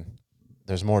women.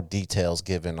 There's more details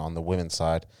given on the women's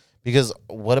side. Because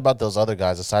what about those other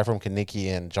guys aside from Kaneki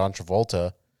and John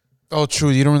Travolta? Oh, true.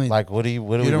 You don't really Like, what do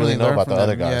we don't really really know learn about the from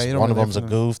other them. Yeah, guys? you don't One of really them's a learn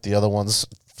from goof. The other one's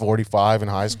 45 in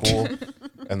high school,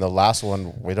 and the last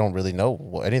one we don't really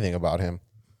know anything about him.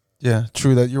 Yeah,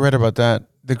 true. That you're right about that.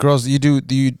 The girls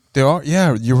they are.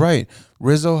 Yeah, you're right.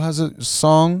 Rizzo has a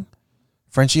song.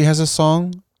 Frenchie has a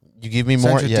song. You give me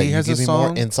more. Sandra Yeah, Dee you has give a me more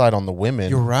song. insight on the women.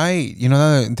 You're right. You know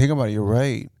that. Think about it. You're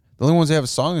right. The only ones that have a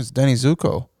song is Danny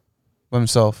Zuko by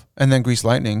himself, and then Grease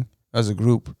Lightning as a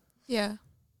group. yeah.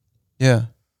 Yeah,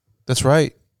 that's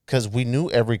right. Because we knew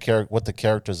every character, what the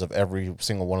characters of every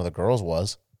single one of the girls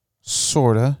was.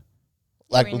 Sorta.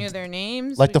 Like, we knew their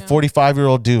names. like we the know-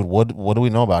 45-year-old dude. What do we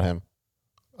know about him?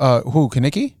 Who?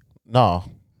 Kaneki? No.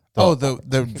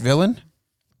 The villain.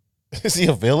 Is he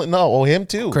a villain? No. Oh, him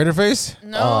too. Crater face.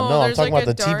 No, No, I'm there's talking like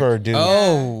about a the dark- T-Bird dude.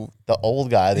 Oh, The old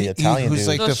guy, the Italian who's dude.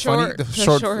 like The the funny, short- the the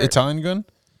short short. Italian gun.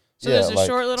 So there's a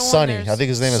short little one, Sonny. there's- I think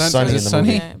his name is Son- Sonny in is the it Sonny?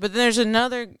 movie. Yeah, but then there's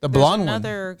another. The there's blonde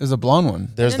another, one. There's a blonde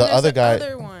one. There's and the then other guy.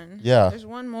 Other one. Yeah. There's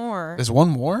one more. There's one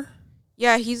more.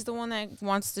 Yeah, he's the one that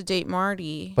wants to date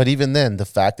Marty. But even then, the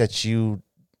fact that you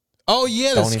Oh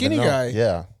yeah, the don't even skinny know. guy.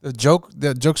 Yeah. The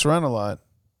jokes around a lot.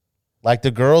 Like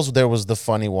the girls, there was the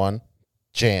funny one,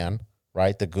 Jan,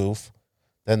 right? The goof.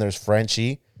 Then there's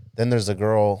Frenchie. Then there's the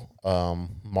girl,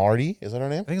 Marty. Is that her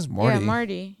name? I think it's Marty. Yeah,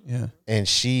 Marty. Yeah. And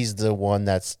she's the one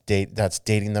that's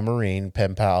dating the Marine,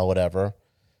 pen pal, whatever.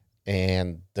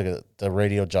 And the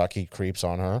radio jockey creeps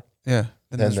on her. Yeah.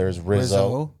 Then there's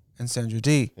Rizzo. and Sandra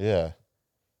D. Yeah.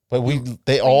 But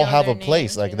they all know have a their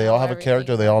place. names, Like we they know all have a everything.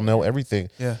 character. They all know everything.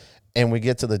 Yeah. And we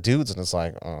get to the dudes, and it's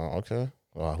like, okay,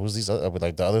 well, who's these?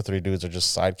 Like the other 3 dudes are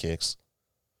just sidekicks.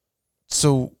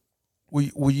 So,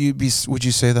 would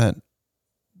you say that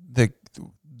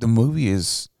the movie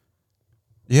is?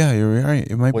 Yeah, you're right.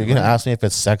 It might Well, be. you're gonna right. ask me if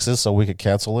it's sexist, so we could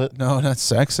cancel it. No, not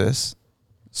sexist.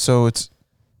 So it's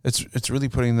really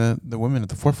putting the women at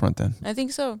the forefront then I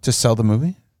think so. to sell the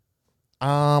movie.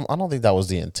 I don't think that was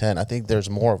the intent. I think there's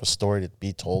more of a story to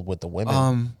be told with the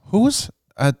women. Who was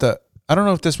at the? I don't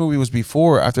know if this movie was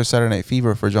before or after Saturday Night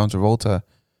Fever for John Travolta.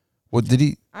 What did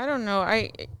he? I don't know.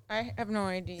 I have no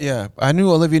idea. Yeah, I knew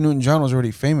Olivia Newton-John was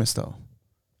already famous though.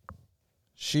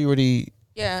 She already.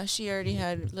 Yeah, she already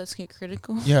had Let's Get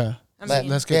Critical. Yeah. I Let-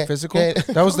 mean, Let's get Yeah, physical. yeah.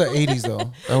 That was the 80s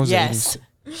though. That was Yes.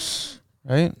 the 80s,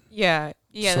 right? yeah,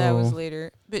 that was So-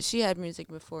 later. But she had music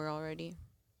before already.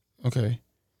 Okay.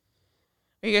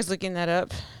 Are you guys looking that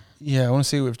up? Yeah, I want to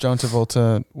see if John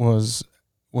Travolta was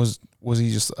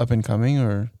he just up and coming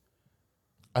or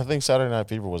I think Saturday Night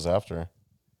Fever was after.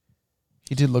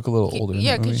 he did look a little older. in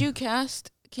Yeah, that could movie. you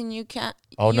cast? Can you cast?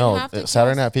 Oh, no.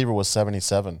 Saturday cast- Night Fever was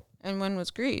 77, And when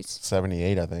was Grease?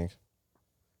 78, I think.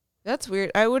 That's weird.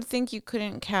 I would think you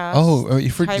couldn't cast. Oh, did you?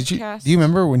 typecast. Do you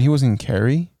remember when he was in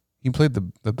Carrie? He played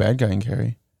the bad guy in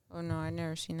Carrie. Oh no, I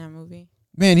never seen that movie.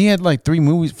 Man, he had like 4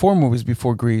 movies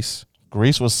before Grease.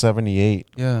 Grease was 78.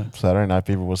 Yeah, Saturday Night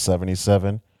Fever was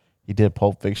 77. He did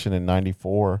Pulp Fiction in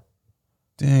 94.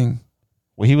 dang.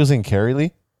 Well, he was in Carrie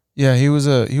Lee? Yeah, he was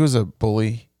a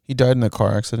bully. He died in a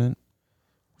car accident.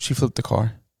 She flipped the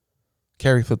car.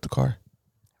 Carrie flipped the car.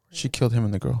 She killed him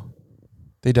and the girl.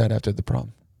 They died after the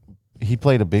prom. He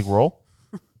played a big role?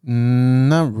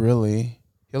 Not really.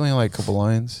 He only had like a couple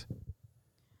lines.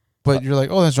 But you're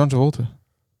like, oh, that's John Travolta.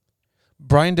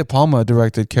 Brian De Palma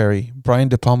directed Carrie. Brian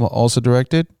De Palma also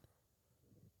directed.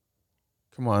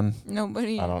 Come on.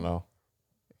 Nobody. I don't know.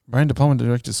 Brian De Palma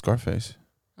directed Scarface.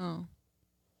 Oh.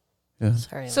 Yeah.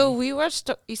 Sorry. So we watched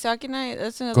Isaac and I.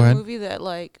 That's Go another ahead. movie that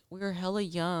like we were hella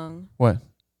young What?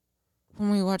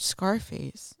 when we watched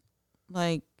Scarface.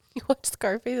 Like, you watched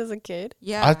Scarface as a kid?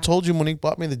 yeah. I told you Monique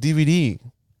bought me the DVD.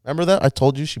 Remember that? I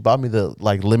told you she bought me the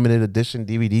like limited edition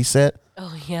DVD set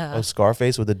Oh yeah. of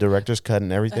Scarface with the director's cut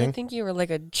and I everything. think you were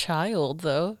like a child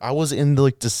though. I was in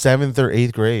like the 7th or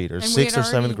 8th grade or And we 6th had or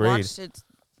 7th already grade. watched it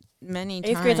many 8th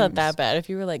times. grade's not that bad. If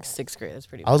you were like 6th grade, that's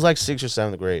pretty I was bad. like 6th or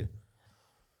 7th grade.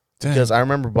 Dang. Because I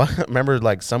remember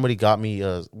like somebody got me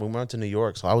when we went to New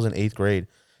York, so I was in 8th grade,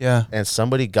 Yeah. and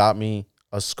somebody got me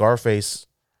a Scarface,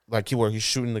 like where he's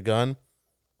shooting the gun,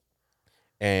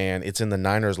 and it's in the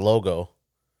Niners logo.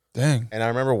 Dang. And I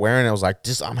remember wearing it. I was like,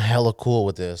 I'm hella cool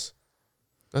with this.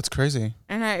 That's crazy.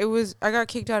 And I got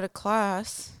kicked out of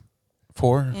class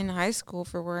 4. in high school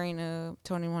for wearing a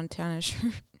Tony Montana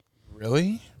shirt.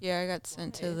 Really? Yeah, I got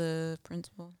sent to the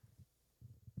principal.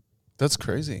 That's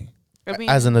crazy. I mean,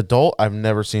 As an adult, I've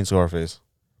never seen Scarface.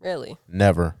 Really?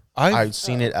 Never. I've I've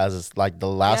seen it as like the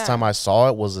last Yeah. time I saw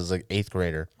it was as an 8th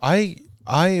grader.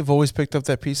 I've always picked up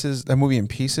that movie in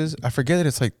pieces. I forget that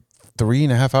it's like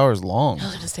 3.5 hours long. I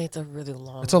was gonna say it's a really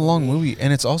long. It's a long movie,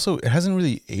 and it hasn't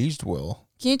really aged well.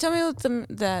 can you tell me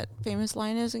what that famous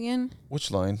line is again? Which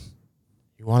line?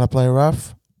 You want to play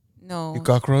rough? No, You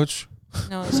cockroach?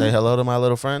 no. Say hello to my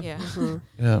little friend. Yeah. Mhm.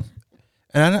 Yeah.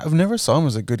 And I've never saw him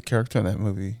as a good character in that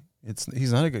movie.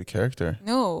 He's not a good character.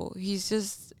 No, he's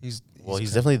just. He's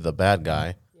Definitely the bad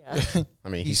guy. Yeah. I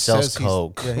mean, he sells says he's-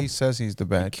 coke. Yeah, he says he's the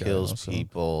bad guy. Kills also.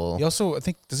 people. He also, I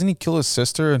think, doesn't he kill his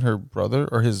sister and her brother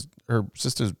or her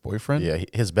sister's boyfriend? Yeah,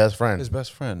 his best friend. His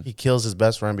best friend. He kills his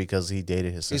best friend because he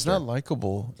dated his sister. He's not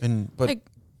likable, but Like,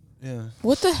 yeah.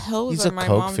 What the hell He's is a my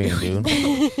coke mom fiend, doing?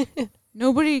 dude.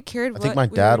 Nobody cared. I think what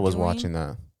my we dad were was doing. watching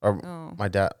that. Or Oh. my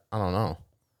dad, I don't know.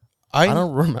 I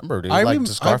don't remember, dude. Like,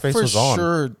 Scarface I was on.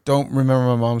 sure don't remember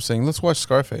my mom saying, "Let's watch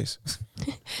Scarface."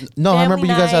 No, I remember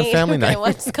you guys had family night. night.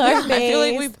 Watch Scarface. I feel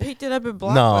like we picked it up at No,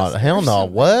 Blockbuster. hell or no.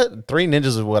 something. What? Three Ninjas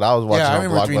is what I was watching Yeah, I on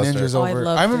remember Three Blockbuster. Ninjas Oh, I over.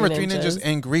 love I remember Three Three Ninjas Ninjas.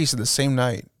 and Grease the same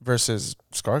night versus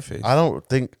Scarface. I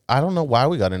don't know why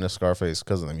we got into Scarface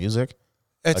because of the music.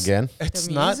 It's, Again? it's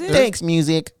The not music? there's-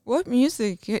 music. What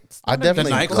music? It's I not a the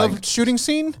definitely musical. nightclub like- shooting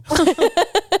scene.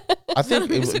 I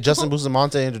think Justin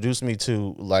Bustamante introduced me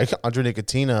to like Andre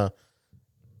Nicotina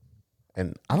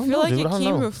And I I don't feel know, like dude. it I don't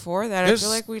came know. before that. I There's- feel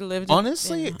like we lived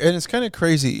Honestly, in and it's kind of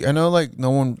crazy. I know, like,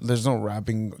 there's no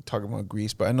rapping talking about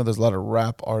Grease, but I know there's a lot of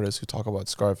rap artists who talk about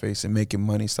Scarface and making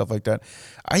money, stuff like that.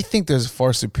 I think there's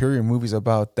far superior movies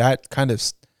about that kind of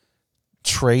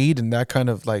trade and that kind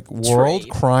of like world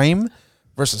Trade. crime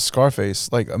versus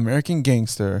Scarface, like American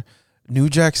Gangster, New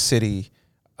Jack City,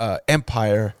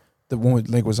 Empire. The one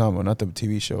with Leguizamo, not the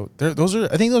TV show.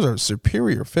 I think those are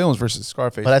superior films versus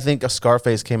Scarface. But I think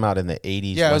Scarface came out in the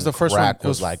 80s. Yeah, it when was the first one. crack It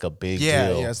was was like a big yeah,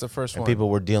 deal. yeah, it's the first and one. people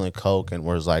were dealing coke and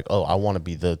was like, "Oh, I want to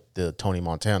be the Tony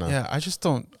Montana." Yeah,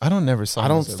 I don't never saw. I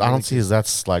don't see as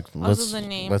that's like also the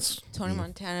name let's Tony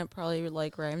Montana probably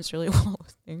like rhymes really well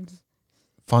with things.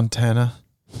 Fontana.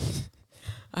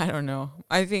 I don't know.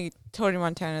 I think Tony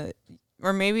Montana,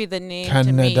 or maybe the name to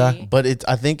Canada. me. But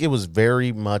I think it was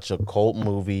very much a cult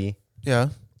movie. Yeah.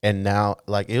 And now,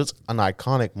 like, it was an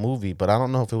iconic movie, but I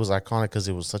don't know if it was iconic because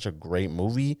it was such a great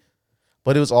movie.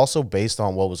 But it was also based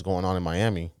on what was going on in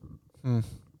Miami. Did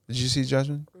you see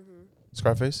Jasmine?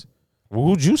 Scarface?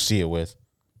 Who'd you see it with?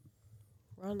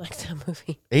 Ron likes that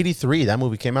movie. 83. That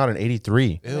movie came out in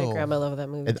 83. My grandma loved that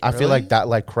movie. And I feel like that,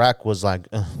 like, crack was like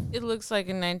It looks like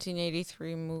a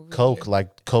 1983 movie. coke.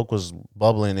 Like, coke was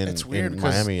bubbling It's weird in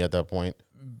 'cause- Miami at that point.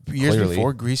 Years Clearly.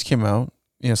 before Grease came out,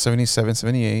 77,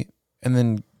 78, and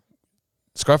then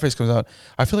Scarface comes out.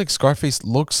 I feel like Scarface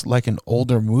looks like an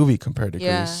older movie compared to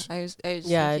Yeah, Grease. I was Yeah,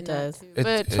 thinking it that does. too. It- But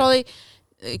it's it- probably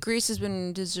Grease has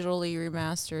been digitally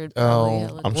remastered. Oh, Probably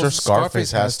hella I'm Well, sure good.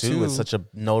 Scarface has has too. too. It's such a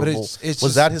But notable. it's Was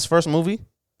just- that his first movie?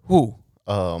 Who?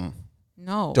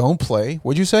 No. Don't play.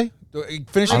 What'd you say?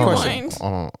 Finish I your don't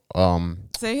question. mind.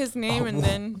 Say his name and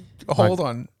then. Hold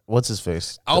on. What's his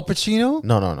face? Al Pacino?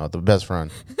 No, the best friend.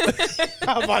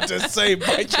 I'm about to say,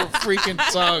 bite your freaking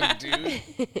tongue, dude.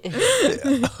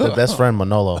 The best friend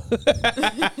Manolo.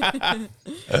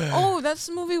 Oh, that's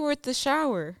the movie with the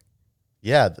shower.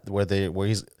 Yeah, where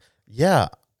he's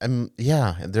and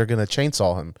they're gonna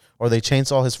chainsaw him or they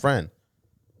chainsaw his friend.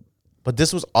 But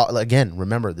this was again,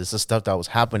 remember, this is stuff that was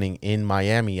happening in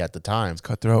Miami at the time.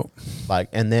 Cutthroat. Like,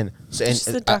 and then Just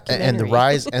a and the documentary.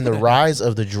 rise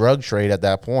of the drug trade at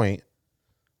that point.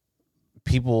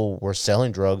 People were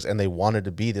selling drugs and they wanted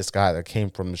to be this guy that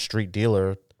came from the street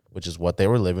dealer, which is what they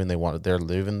were living. They're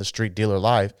living the street dealer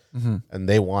life, and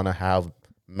they want to have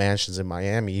mansions in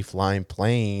Miami, flying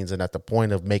planes, and at the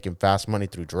point of making fast money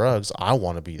through drugs, I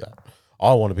want to be that.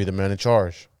 I want to be the man in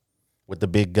charge with the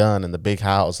big gun and the big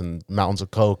house and mountains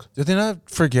of coke. Did they not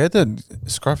forget that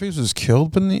Scarface was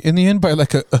killed in the end by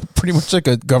like a pretty much like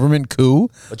a government coup?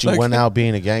 But you Like- went out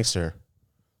being a gangster.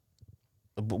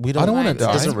 We don't. I don't wanna It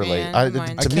die. doesn't relate. Man, To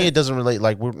me, can't- it doesn't relate.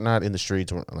 Like, we're not in the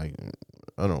streets. We're like,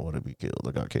 I don't want to be killed.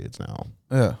 I got kids now.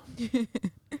 Yeah.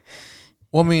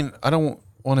 Well, I mean, I don't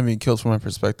want to be killed from my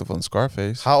perspective on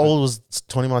Scarface. How old was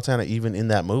Tony Montana even in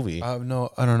that movie? I don't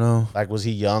know. Like, was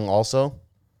he young also?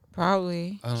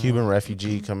 Probably. I don't know. Cuban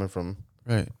refugee coming from.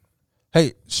 Right.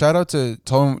 Hey, shout out to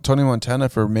Tony Montana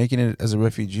for making it as a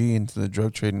refugee into the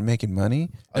drug trade and making money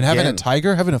and having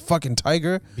Again. having a fucking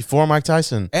tiger Before Mike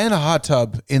Tyson. and a hot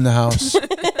tub in the house.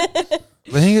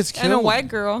 But he gets killed. And a white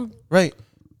girl. Right.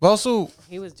 But also,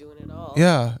 He was doing it all.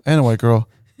 yeah, and a white girl.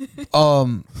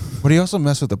 But he also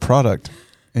messed with the product,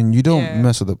 and you don't Yeah.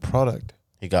 mess with the product,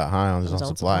 He got high on his own His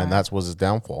own supply, and supply. that's was his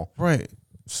downfall. right?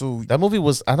 So That movie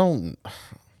was. I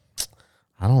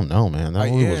don't know, man. That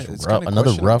movie yeah, was it's rough. kinda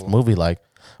Another rough questionable. movie. Like,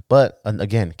 but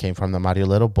again, came from the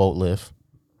Mariolero boat lift.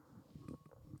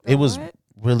 It was What?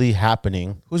 really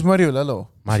happening. who's Mario Lelo?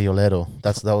 Mariolero.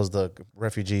 That was the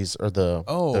refugees or the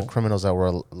criminals that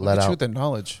were let Look at you out with that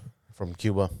knowledge. from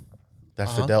Cuba. That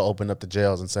Uh-huh. Fidel opened up the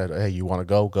jails and said, "Hey, you want to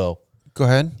go? Go." Go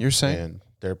ahead. You're saying And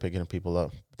they're picking people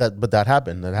up. But that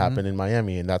happened. Mm-hmm. That happened in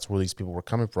Miami, and that's where these people were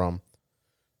coming from.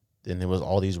 And it was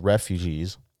all these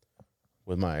refugees,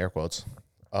 with my air quotes,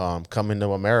 coming to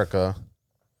America.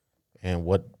 And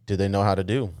what did they know how to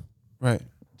do? right?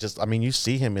 Just, I mean, you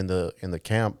see him in the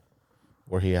camp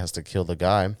where he has to kill the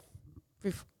guy.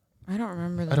 I don't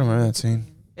remember that. I don't remember that scene.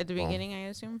 At the beginning, I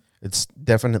assume. It's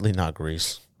definitely not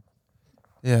Grease.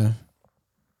 Yeah.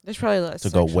 There's probably less. To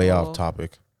go way sexual off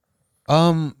topic.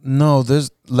 No, there's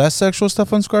less sexual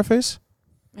stuff on Scarface.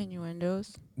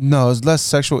 innuendos. No, it's less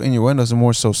sexual innuendos and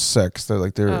more so sex. They're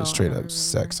like Oh, straight I up remember.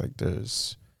 sex. Like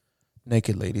there's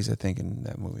naked ladies, I think, in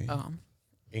that movie.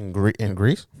 In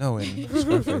Grease? No, in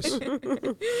Scarface.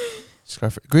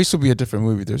 Scarface. Grease would be a different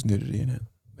movie. If there's nudity in it.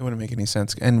 It wouldn't make any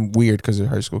sense and weird because they're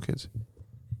high school kids.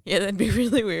 Yeah, that'd be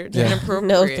really weird. Yeah. Inappropriate.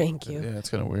 No, thank you. Yeah, it's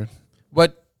kind of weird,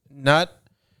 but not.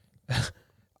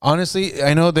 Honestly,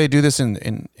 I know they do this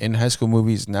in high school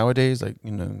movies nowadays, like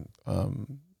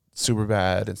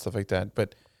Superbad and stuff like that.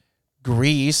 But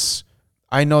Grease,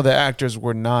 I know the actors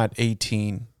were not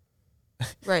 18.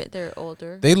 Right, they're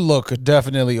older. They look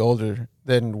definitely older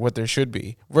than what there should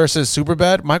be. Versus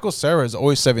Superbad, Michael Cera is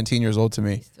always 17 years old to He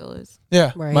me. still is.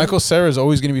 Yeah, Right. Michael Cera is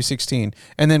always going to be 16.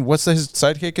 And then what's his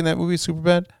sidekick in that movie,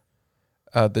 Superbad?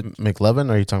 The McLovin,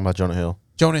 or are you talking about Jonah Hill?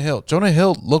 Jonah Hill. Jonah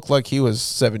Hill looked like he was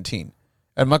 17.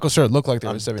 And Michael Cera looked like they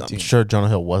were 17. I'm sure Jonah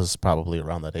Hill was probably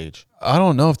around that age. I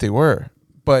don't know if they were.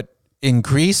 But in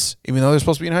Greece, even though they're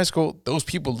supposed to be in high school, those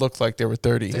people looked like they were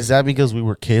 30. Is that because we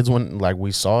were kids when like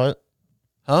we saw it?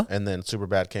 Huh? And then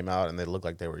Superbad came out and they looked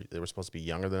like they were supposed to be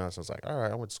younger than us. I was like, all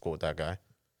right, I went to school with that guy.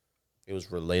 It was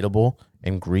relatable.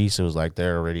 In Greece, it was like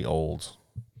they're already old.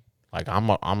 Like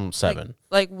I'm 7.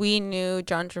 Like we knew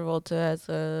John Travolta as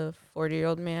a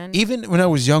 40-year-old man. Even when I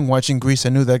was young watching Grease, I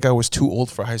knew that guy was too old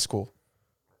for high school.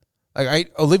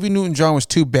 Like Olivia Newton-John was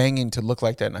too banging to look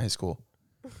like that in high school.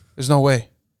 There's no way.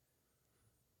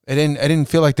 I didn't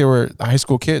feel like they were high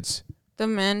school kids. The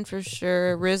men for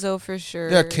sure. Rizzo for sure.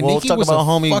 Yeah, Kaneki was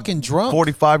a fucking drunk.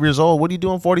 45 years old. What are you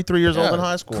doing 43 years old Yeah, in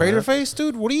high school? Crater man? face,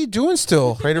 dude. What are you doing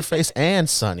still? Crater face and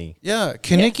Sunny. Yeah,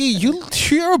 Kaneki,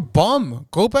 you're a bum.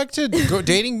 Go back to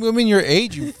dating women your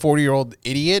age, you 40-year-old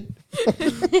idiot.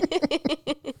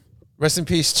 Rest in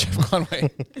peace, Jeff Conway.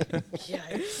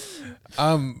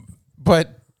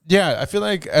 But yeah, I feel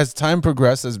like as time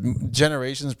progressed, as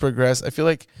generations progress, I feel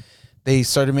like they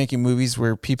started making movies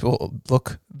where people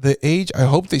look the age. I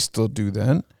hope they still do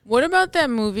that. What about that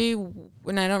movie,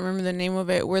 when I don't remember the name of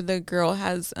it, where the girl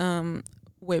has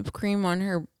whipped cream on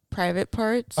her private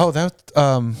parts? Oh, that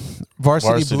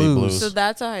Varsity Blues. Blues. So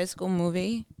that's a high school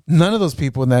movie. None of those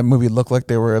people in that movie look like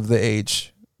they were of the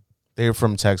age. They're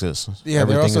from Texas. Yeah,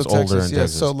 Everything they're also is older Texas. in Yeah,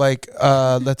 Texas. so like,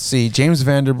 let's see, James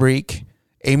Vanderbeek,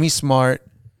 Amy Smart,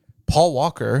 Paul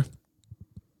Walker.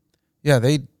 Yeah,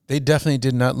 they definitely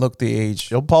did not look the age.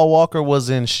 Yo, Paul Walker was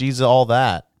in She's All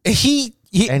That. And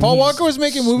Paul he's Walker was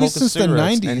making movies smoking since the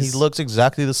cigarettes, 90s. and he looks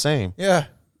exactly the same. Yeah.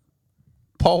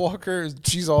 Paul Walker,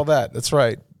 She's All That. That's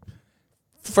right.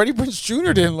 Freddie Prinze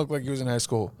Jr. didn't look like he was in high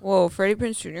school. Whoa, Freddie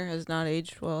Prinze Jr. has not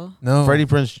aged well. No. Freddie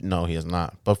Prinze, no, he is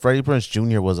not. But Freddie Prinze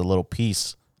Jr. was a little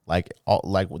piece. Like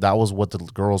that was what the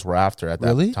girls were after at that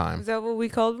Really? time. Is that what we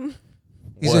called him?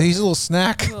 He's What? a little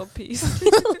snack. Little piece.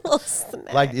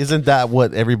 Like, isn't that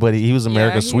what everybody? He was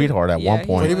America's he- sweetheart at yeah, one he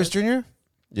point. Freddie was. Prinze Jr.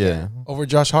 Yeah, over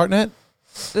Josh Hartnett.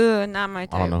 Ugh, not my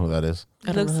type. I don't know who that is.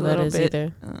 I don't Looks know a who that little is bit.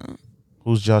 either.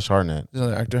 Who's Josh Hartnett? He's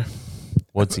another actor.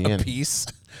 What's he A in? piece.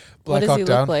 What Black does Hawk he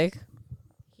Down. look like?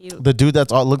 The dude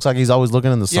that's looks like he's always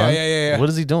looking in the sun. Yeah. What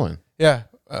is he doing? Yeah.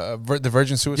 The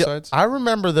Virgin Yeah, Suicides. I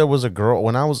remember there was a girl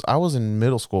when I was in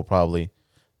middle school probably.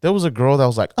 There was a girl that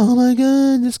was like, "Oh my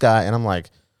god, this guy," and I'm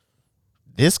like,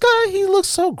 "This guy, he looks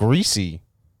so greasy."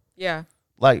 Yeah,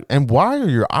 Like, and why are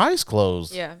your eyes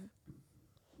closed? yeah.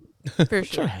 For Put your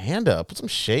sure. hand up. Put some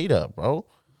shade up, bro.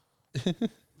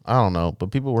 I don't know,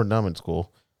 but people were dumb in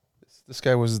school. This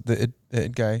guy was the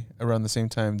it guy around the same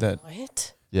time that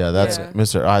What? Yeah, that's Yeah.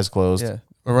 Mr. Eyes Closed.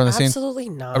 around the same Absolutely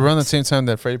not. same time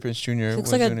that Freddie Prinze Jr. He was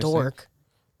looks like a doing his thing. dork.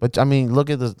 But I mean, look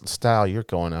at the style you're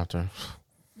going after.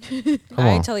 Come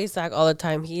I on. tell Zach all the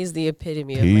time, he's the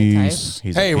epitome of my type.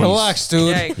 He's a Hey, piece. relax,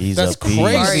 dude. Yikes. He's That's a piece.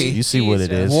 crazy. You see what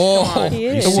it is. Whoa. Come on. He You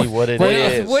is. see what it Wait,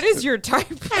 is. What is your type?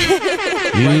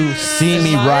 You see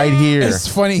me right here. It's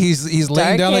funny. He's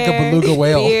laying Dark down like a hair, beluga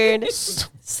whale. Beard,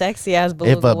 sexy ass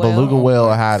beluga If a whale. beluga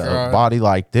whale had God. a body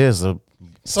like this,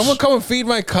 Someone come and feed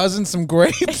my cousin some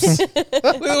grapes.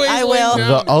 I will.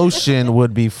 the ocean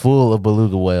would be full of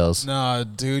beluga whales. Nah,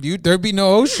 dude, there'd be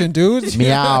no ocean, dude.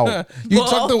 Meow. You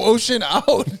took the ocean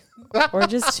out. Or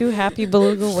just two happy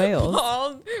beluga whales.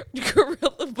 Bald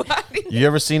gorilla body. You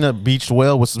ever seen a beached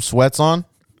whale with some sweats on?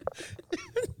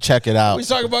 Check it We out.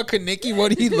 talking about Kaneki. What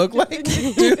did he look like,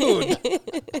 dude?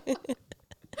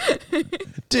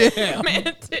 Damn.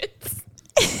 Man tits.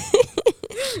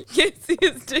 Can't see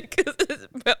his dick because his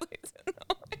belly's in the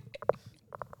way.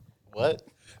 What?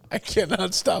 I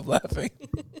cannot stop laughing.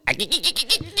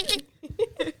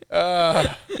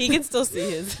 He can still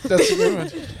see his. That's a good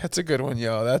one. That's a good one,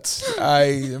 yo. I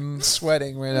am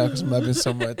sweating right now because I'm laughing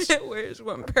so much. Where's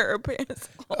one pair of pants?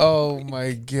 Oh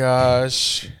my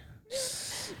gosh.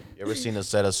 You ever seen a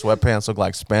set of sweatpants look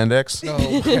like spandex?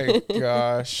 Oh my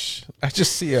gosh. I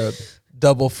just see a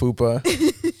double fupa.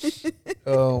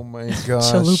 Oh my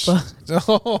gosh. Chalupa.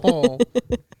 Oh.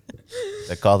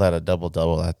 They call that a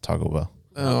double at Taco Bell.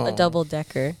 Oh. A double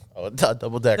decker. Oh, a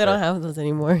double decker. They don't have those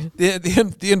anymore.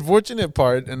 The unfortunate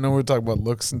part, and then we're talking about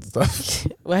looks and stuff.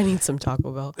 Well, I need some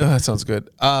Taco Bell. Oh, that sounds good.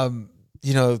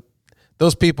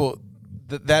 Those people,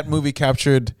 that movie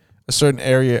captured a certain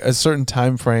area, a certain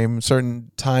time frame,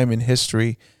 certain time in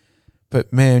history.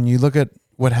 But man, you look at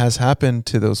what has happened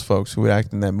to those folks who would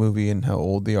act in that movie and how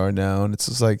old they are now, and it's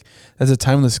just like that's a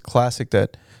timeless classic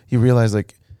that you realize,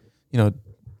 like, you know,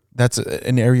 that's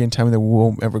an area in time that we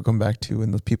won't ever come back to,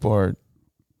 and those people are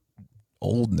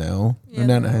old now. Yeah, they're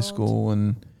not in they're high old. school,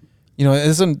 and you know,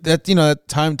 isn't that, you know, that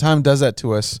time does that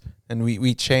to us, and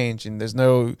we change, and there's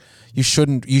no, you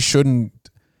shouldn't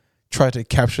try to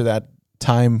capture that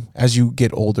time as you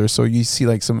get older. So you see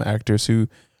like some actors who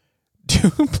do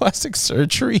plastic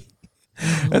surgery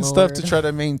and stuff to Lord. try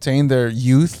to maintain their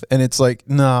youth, and it's like,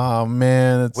 nah,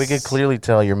 man, it's, We could clearly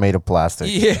tell you're made of plastic.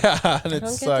 yeah, and I it don't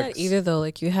sucks. get that either, though.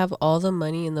 Like, you have all the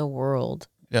money in the world,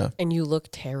 Yeah, and you look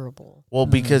terrible. Well,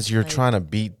 because you're Like- trying to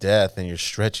beat death and you're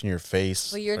stretching your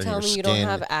face. But you're or telling your me you don't skin.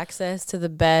 have access to the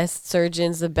best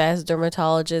surgeons, the best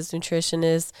dermatologists,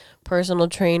 nutritionists, personal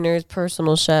trainers,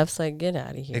 personal chefs. Like, get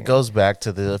out of here. It goes back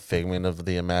to the figment of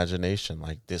the imagination.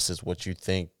 Like, this is what you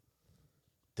think.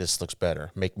 This looks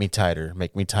better. Make me tighter.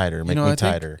 Make me tighter. Make me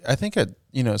tighter. I think at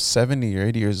 70 or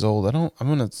 80 years old, I'm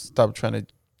gonna stop trying to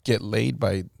get laid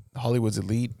by Hollywood's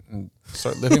elite and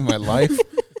start living my life.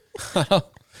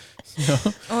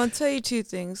 I'll tell you two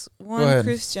things. ahead. One,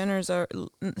 Kris Jenner's are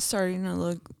starting to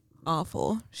look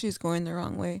awful. She's going the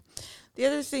wrong way. The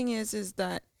other thing is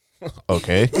that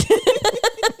Okay.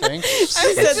 Thanks.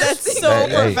 I said that so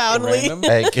Hey, profoundly. random.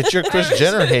 Hey, get your Kris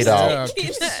Jenner hate out.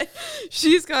 Yeah.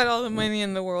 she's got all the money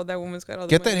in the world. That woman's got all the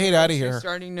Get money that in hate the world. outta here. She's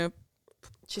starting to.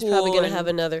 She's probably going to Cool. have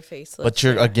another facelift. But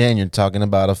you're talking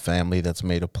about a family that's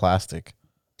made of plastic.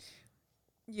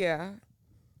 Yeah,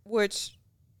 which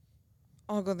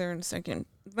I'll go there in a second.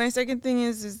 My second thing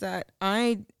is that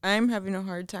I'm having a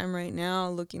hard time right now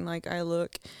looking like I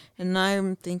look, and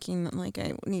I'm thinking that, like,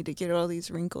 I need to get all these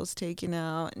wrinkles taken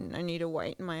out, and I need to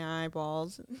whiten my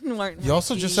eyeballs. Whiten You my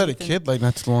also just had a teeth, and- kid like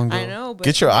not too long ago. I know, but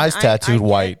Get your eyes tattooed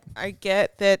white. I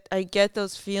get that. I get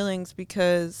those feelings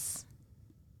because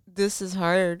this is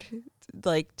hard,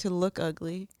 like, to look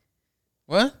ugly.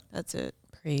 What? That's it.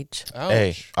 Preach. Ouch.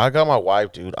 Hey, I got my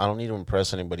wife, dude. I don't need to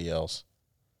impress anybody else.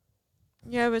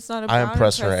 Yeah, but it's not I about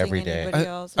impress her impressing every day. anybody I-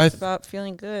 else. I It's th- about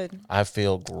feeling good. I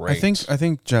feel great. I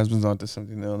think Jasmine's onto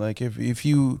something though. Like if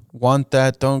you want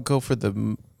that, don't go for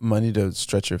the money to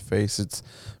stretch your face. It's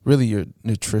really your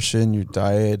nutrition, your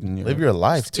diet, and live your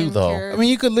life too, though. Skincare. I mean,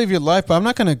 you could live your life, but I'm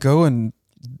not gonna go and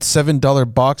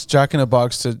 $7 box, Jack in a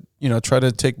Box to try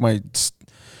to take my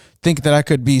think that I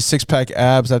could be 6-pack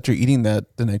abs after eating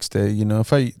that the next day. You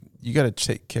got to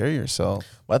take care of yourself.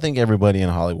 I think everybody in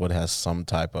Hollywood has some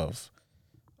type of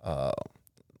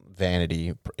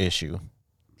vanity issue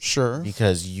Sure.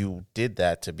 because you did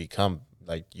that to become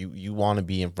like you want to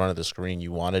be in front of the screen.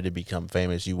 You wanted to become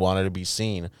famous. You wanted to be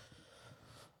seen.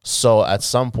 So at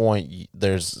some point,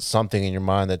 there's something in your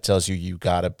mind that tells you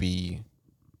got to be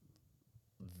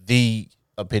the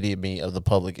epitome of the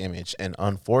public image. And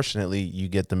unfortunately, you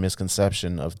get the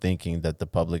misconception of thinking that the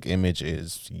public image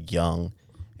is young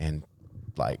and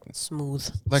like Smooth.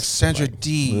 Like Sandra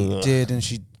D ugh. did, and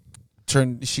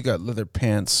she got leather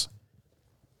pants.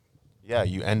 yeah,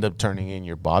 you end up turning in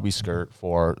your bobby skirt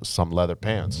for some leather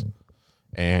pants.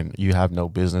 And you have no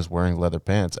business wearing leather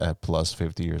pants at plus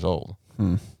 50 years old.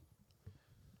 Well,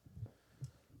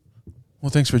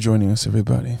 thanks for joining us,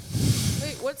 everybody.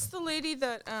 Wait, what's the lady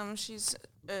that she's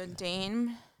a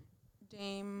Dame?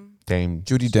 Dame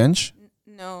Judi Dench.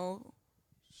 No,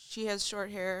 she has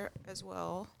short hair as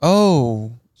well.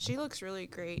 Oh, She looks really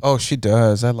great. she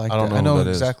does. I like I don't that. I know who know that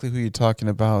is. exactly who you're talking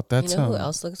about. That's You know who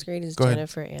else looks great is Go ahead.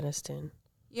 Jennifer Aniston.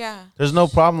 Yeah, There's no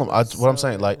problem. What I'm So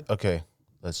saying, like, okay,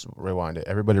 let's rewind it.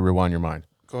 Everybody rewind your mind.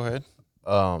 Go ahead.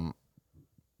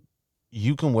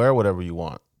 You can wear whatever you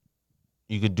want.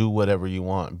 You could do whatever you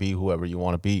want, be whoever you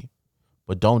want to be.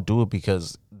 But don't do it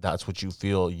because that's what you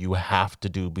feel you have to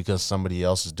do because somebody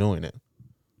else is doing it.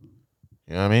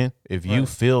 You know what I mean? If you Right.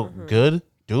 feel good,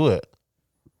 do it.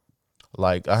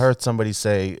 Like I heard somebody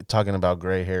say, talking about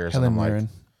gray hairs, Helen and I'm like, Mirren.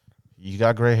 you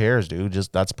got gray hairs, dude.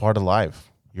 Just that's part of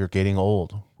life. You're getting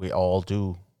old. We all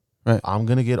do. Right. I'm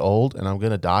gonna get old and I'm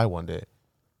gonna die one day.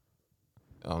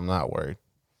 I'm not worried.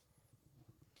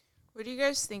 what do you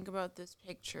guys think about this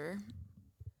picture?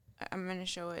 I'm gonna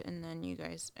show it, and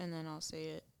then I'll say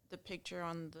it. The picture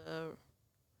on the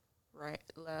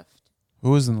left.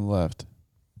 Who is on the left?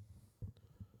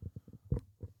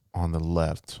 On the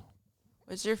left,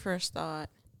 What's your first thought?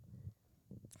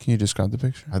 Can you describe the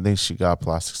picture? I think she got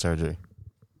plastic surgery.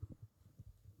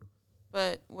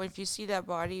 But if you see that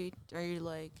body, are you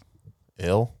like,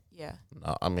 Ill? yeah,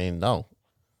 No, I mean, no.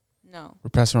 no? We're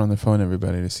passing around the phone,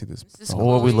 everybody, to see this. This is What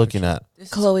are we Khloe- looking at?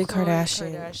 This is Khloe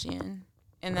Kardashian. Kardashian.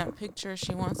 in that picture,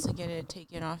 she wants to get it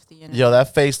taken off the internet. Yo,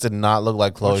 that face did not look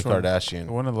like Khloe Which one? Kardashian.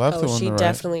 The one on the left, the Oh, one she on the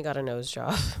right. definitely got a nose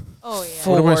job. Oh yeah. For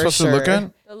What am I supposed to look sure.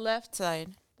 at? The left side.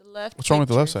 The left. What's wrong with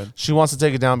the left picture. side? She wants to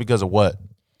take it down because of what?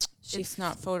 It's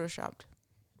not photoshopped.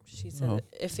 She said Oh.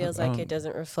 it feels like it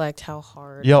doesn't reflect how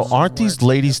hard. Yo, she aren't these worked her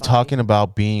ladies body. talking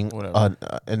about being Whatever.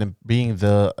 and being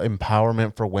the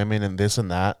empowerment for women and this and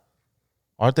that?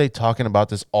 Aren't they talking about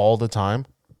this all the time?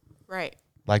 Right.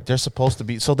 Like they're supposed to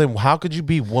be. So then, how could you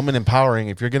be woman empowering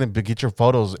if you're gonna get your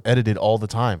photos edited all the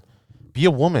time? Be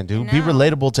a woman, dude. Be No.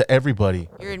 relatable to everybody.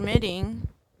 You're admitting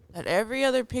that every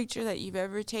other picture that you've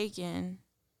ever taken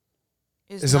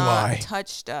is a not lie.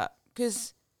 touched up.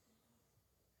 Because,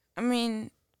 I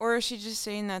mean, or is she just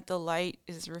saying that the light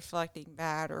is reflecting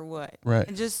bad or what? Right.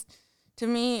 It just, to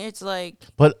me, it's like,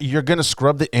 But you're gonna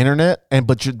scrub the internet, and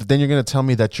then you're gonna tell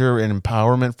me that you're an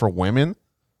empowerment for women.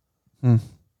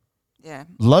 yeah.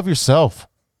 Love yourself.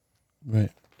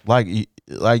 Right.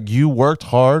 Like you worked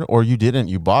hard, or you didn't.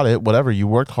 You bought it. Whatever. You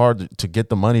worked hard to get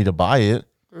the money to buy it.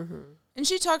 And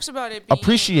she talks about it being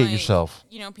Appreciate like, yourself.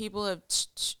 You know, people have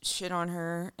shit on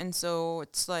her, and so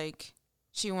it's like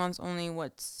she wants only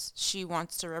what she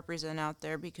wants to represent out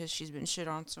there because she's been shit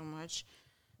on so much.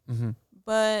 Mm-hmm.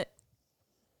 But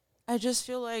I just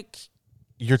feel like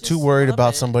You're too Just worried love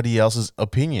about it. somebody else's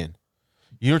opinion.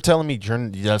 You're telling me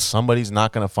that somebody's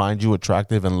not gonna find you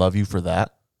attractive and love you for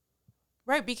that?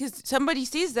 right, because somebody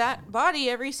sees that body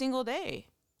every single day.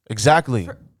 Exactly.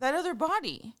 That other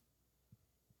body.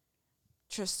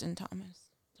 Tristan Thompson.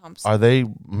 Are they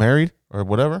married or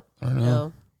whatever? I don't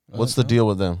know. No, What's the deal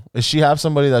with them? Does she have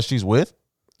somebody that she's with?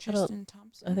 Tristan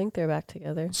Thompson. I think they're back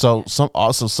together. So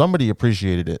somebody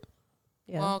appreciated it.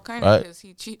 Yeah, Well, kind Right. of because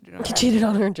he cheated on he her. cheated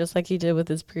on her just like he did with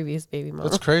his previous baby mom.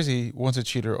 That's crazy. Once a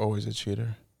cheater, always a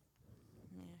cheater.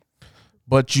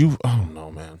 But I don't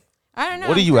know, man. I don't know.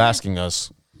 What are I'm you pretty- asking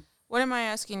us? What am I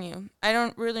asking you? I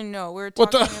don't really know. We were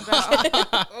What the- talking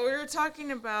about. We were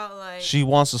talking about like She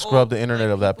wants to scrub the old, internet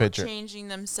like, of that people picture. changing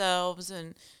themselves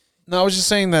and No, I was just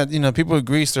saying that, people in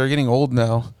Greece, they're getting old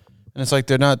now. And it's like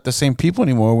they're not the same people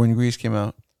anymore when Greece came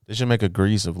out. They should make a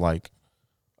Grease of like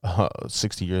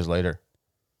 60 years later.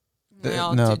 we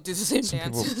all no, do the same Some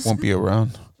people dances. won't be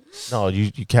around. No,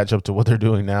 you catch up to what they're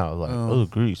doing now. Like, Oh.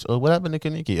 Grease. Oh, what happened to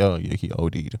Kaneki? Oh, yeah, he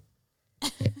OD'd.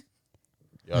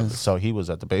 Yeah, so he was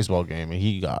at the baseball game and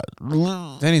he got.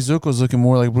 Danny Zuko's looking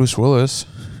more like Bruce Willis.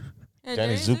 Yeah,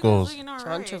 Danny Danny Zuko's- looking all John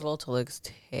right. Travolta looks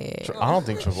terrible. I don't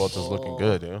think Travolta's looking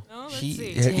good, dude. No, let's He,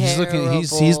 see. yeah, he's looking.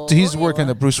 He's Terrible. working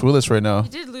the Bruce Willis right now, He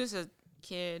did lose a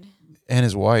kid. and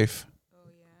his wife. Oh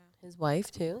yeah. His wife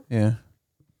too. Yeah,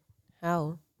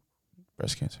 How?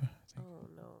 breast cancer. Oh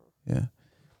no. Yeah,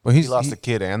 but He lost the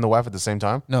kid and the wife at the same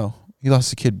time. No, he lost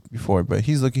the kid before, but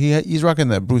he's looking. He's rocking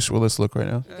that Bruce Willis look right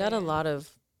now. He got a lot of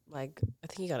like. I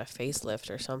think he got a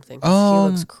facelift or something. 'cause he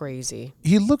looks crazy.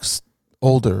 He looks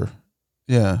older.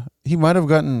 Yeah, he might have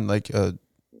gotten like a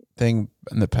thing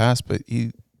in the past, but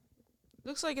he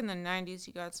Looks like in the 90s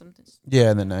he got something.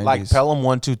 in the 90s. Like Pelham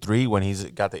 1, 2, 3 when he's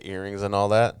got the earrings and all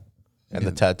that, and Yeah,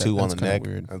 the tattoo on that's the kinda neck.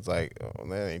 weird. It's like, oh,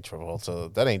 that ain't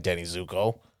Travolta. That ain't Danny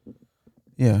Zuko.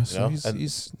 Yeah, so know? he's And-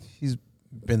 he's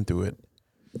been through it.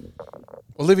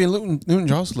 Olivia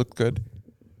Newton-John looked good.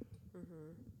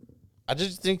 I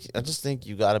just think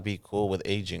you got to be cool with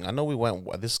aging. I know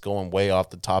this is going way off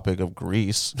the topic of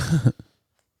Grease,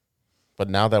 but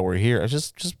now that we're here,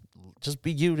 just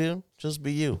be you, dude. Just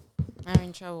be you. I'm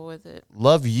having trouble with it.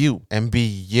 Love you and be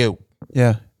you.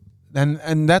 Yeah,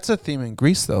 and that's a theme in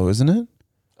Greece, though, isn't it?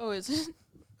 Oh, is it?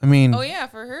 I mean, Oh yeah,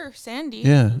 for her, Sandy.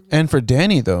 yeah, and for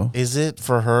Danny though. Is it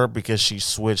for her because she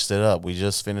switched it up? We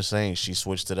just finished saying she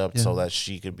switched it up Yeah. so that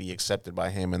she could be accepted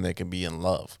by him and they can be in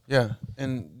love. Yeah,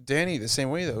 and Danny the same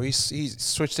way though. He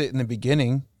switched it in the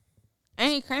beginning.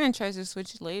 And he kind of tries to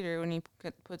switch later when he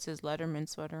puts his Letterman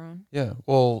sweater on. Yeah,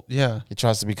 well, yeah, He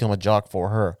tries to become a jock for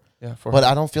her, yeah. but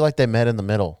I don't feel like they met in the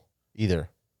middle either.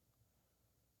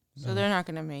 So they're not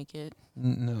gonna make it.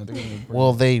 No, they're gonna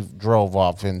Well, they drove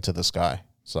off into the sky,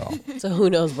 so So who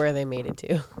knows where they made it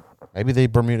to? maybe they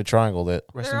Bermuda Triangled it.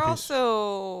 rest They're in peace.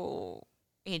 also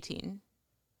 18.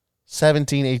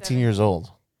 17, 18 years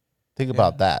old. Think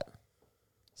about that.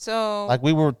 So Like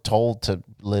we were told to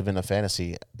live in a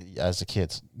fantasy as the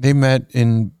kids. They met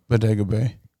in Bodega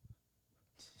Bay.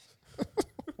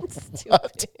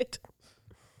 Stupid.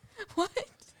 what?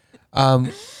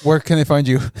 Where can they find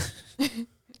you?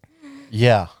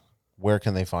 Yeah. Where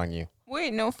can they find you?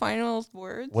 Wait, no final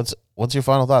words. What's your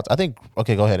final thoughts? I think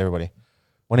okay, go ahead, everybody.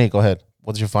 Winnie, go ahead.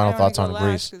 What's your final thoughts on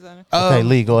Grease? Okay,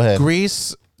 Lee, go ahead.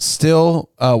 Grease, still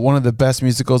one of the best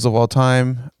musicals of all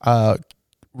time.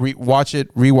 Rewatch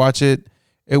it.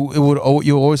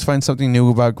 You'll always find something new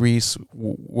about Grease,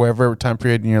 wherever time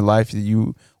period in your life that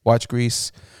you watch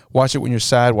Grease. Watch it when you're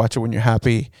sad. Watch it when you're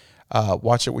happy.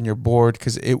 Watch it when you're bored,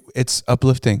 because it's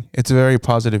uplifting. It's a very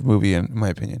positive movie, in my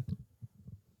opinion.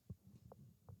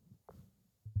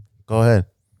 Go ahead.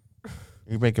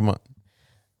 You're making my.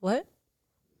 What?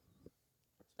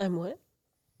 I'm what?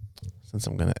 Since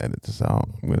I'm gonna edit this out,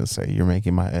 I'm gonna say you're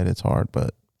making my edits hard,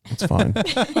 but it's fine.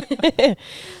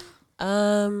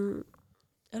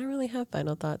 I don't really have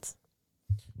final thoughts.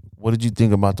 What did you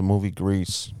think about the movie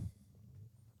Grease?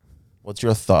 What's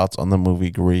your thoughts on the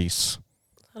movie Grease?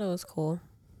 I thought it was cool.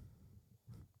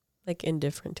 Like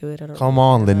indifferent to it. I don't. Come really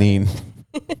on, care about Lenine.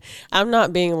 it. I'm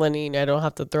not being Lenine. I don't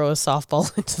have to throw a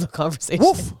softball into the conversation.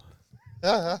 Woof.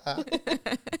 I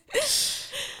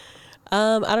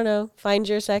don't know. Find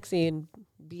your sexy and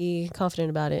be confident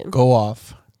about it. Go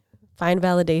off. Find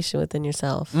validation within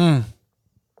yourself. Mm.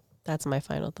 That's my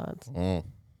final thoughts. I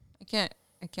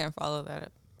can't follow that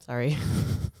up. Sorry.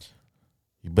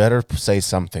 You better say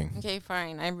something. Okay,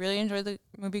 fine. I really enjoyed the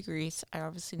movie Grease. I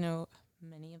obviously know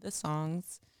many of the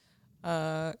songs.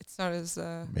 It's not as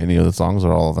Many of the songs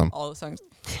or all of them? all the songs,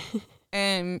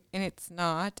 and it's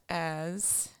not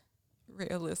as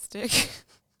realistic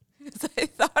as I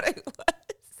thought it was.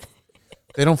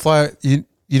 They don't fly. You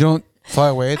don't fly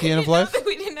away at the end of life.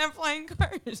 We didn't have flying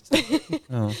cars.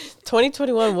 Oh.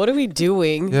 2021. What are we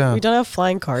doing? Yeah. We don't have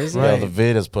flying cars Yeah, yet. the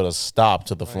vid has put a stop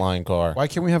to the flying car. Why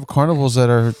can't we have carnivals at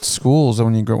our schools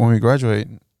when we graduate?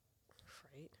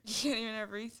 You can't even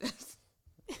have recess.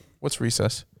 What's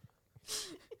recess?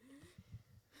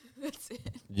 That's it.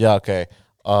 Yeah, okay.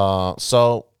 I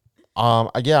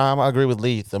agree with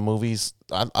Lee. The movies,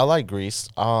 I like Grease.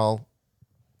 I'll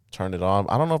turn it on.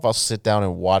 I don't know if I'll sit down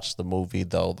and watch the movie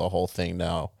though, the whole thing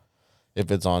now. If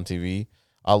it's on TV,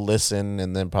 I'll listen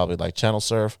and then probably like channel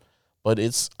surf. But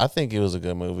I think it was a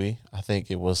good movie. I think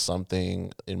it was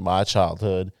something in my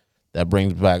childhood that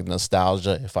brings back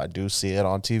nostalgia if I do see it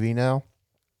on TV now.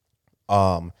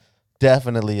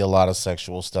 Definitely a lot of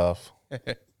sexual stuff.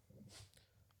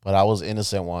 But I was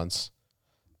innocent once.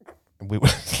 We were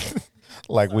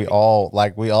we all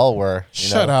were.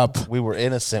 Shut up. We were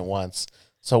innocent once.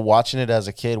 So watching it as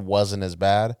a kid wasn't as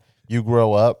bad. You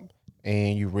grow up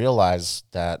and you realize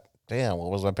that, damn, what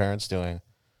was my parents doing?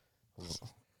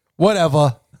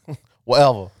 Whatever.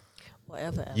 Whatever.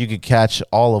 Whatever. You could catch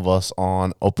all of us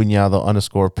on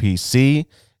OpenYado_PC.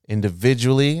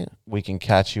 Individually, we can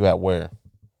catch you at where?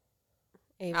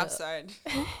 Ava. Outside.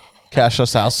 Catch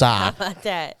us How outside. about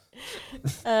that?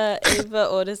 Ava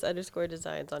Otis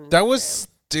 _designs on Instagram. That was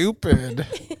stupid.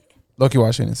 Loki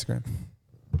watching Instagram.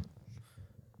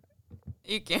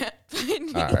 You can't find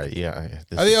me. All right, yeah. This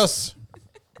is- Adios.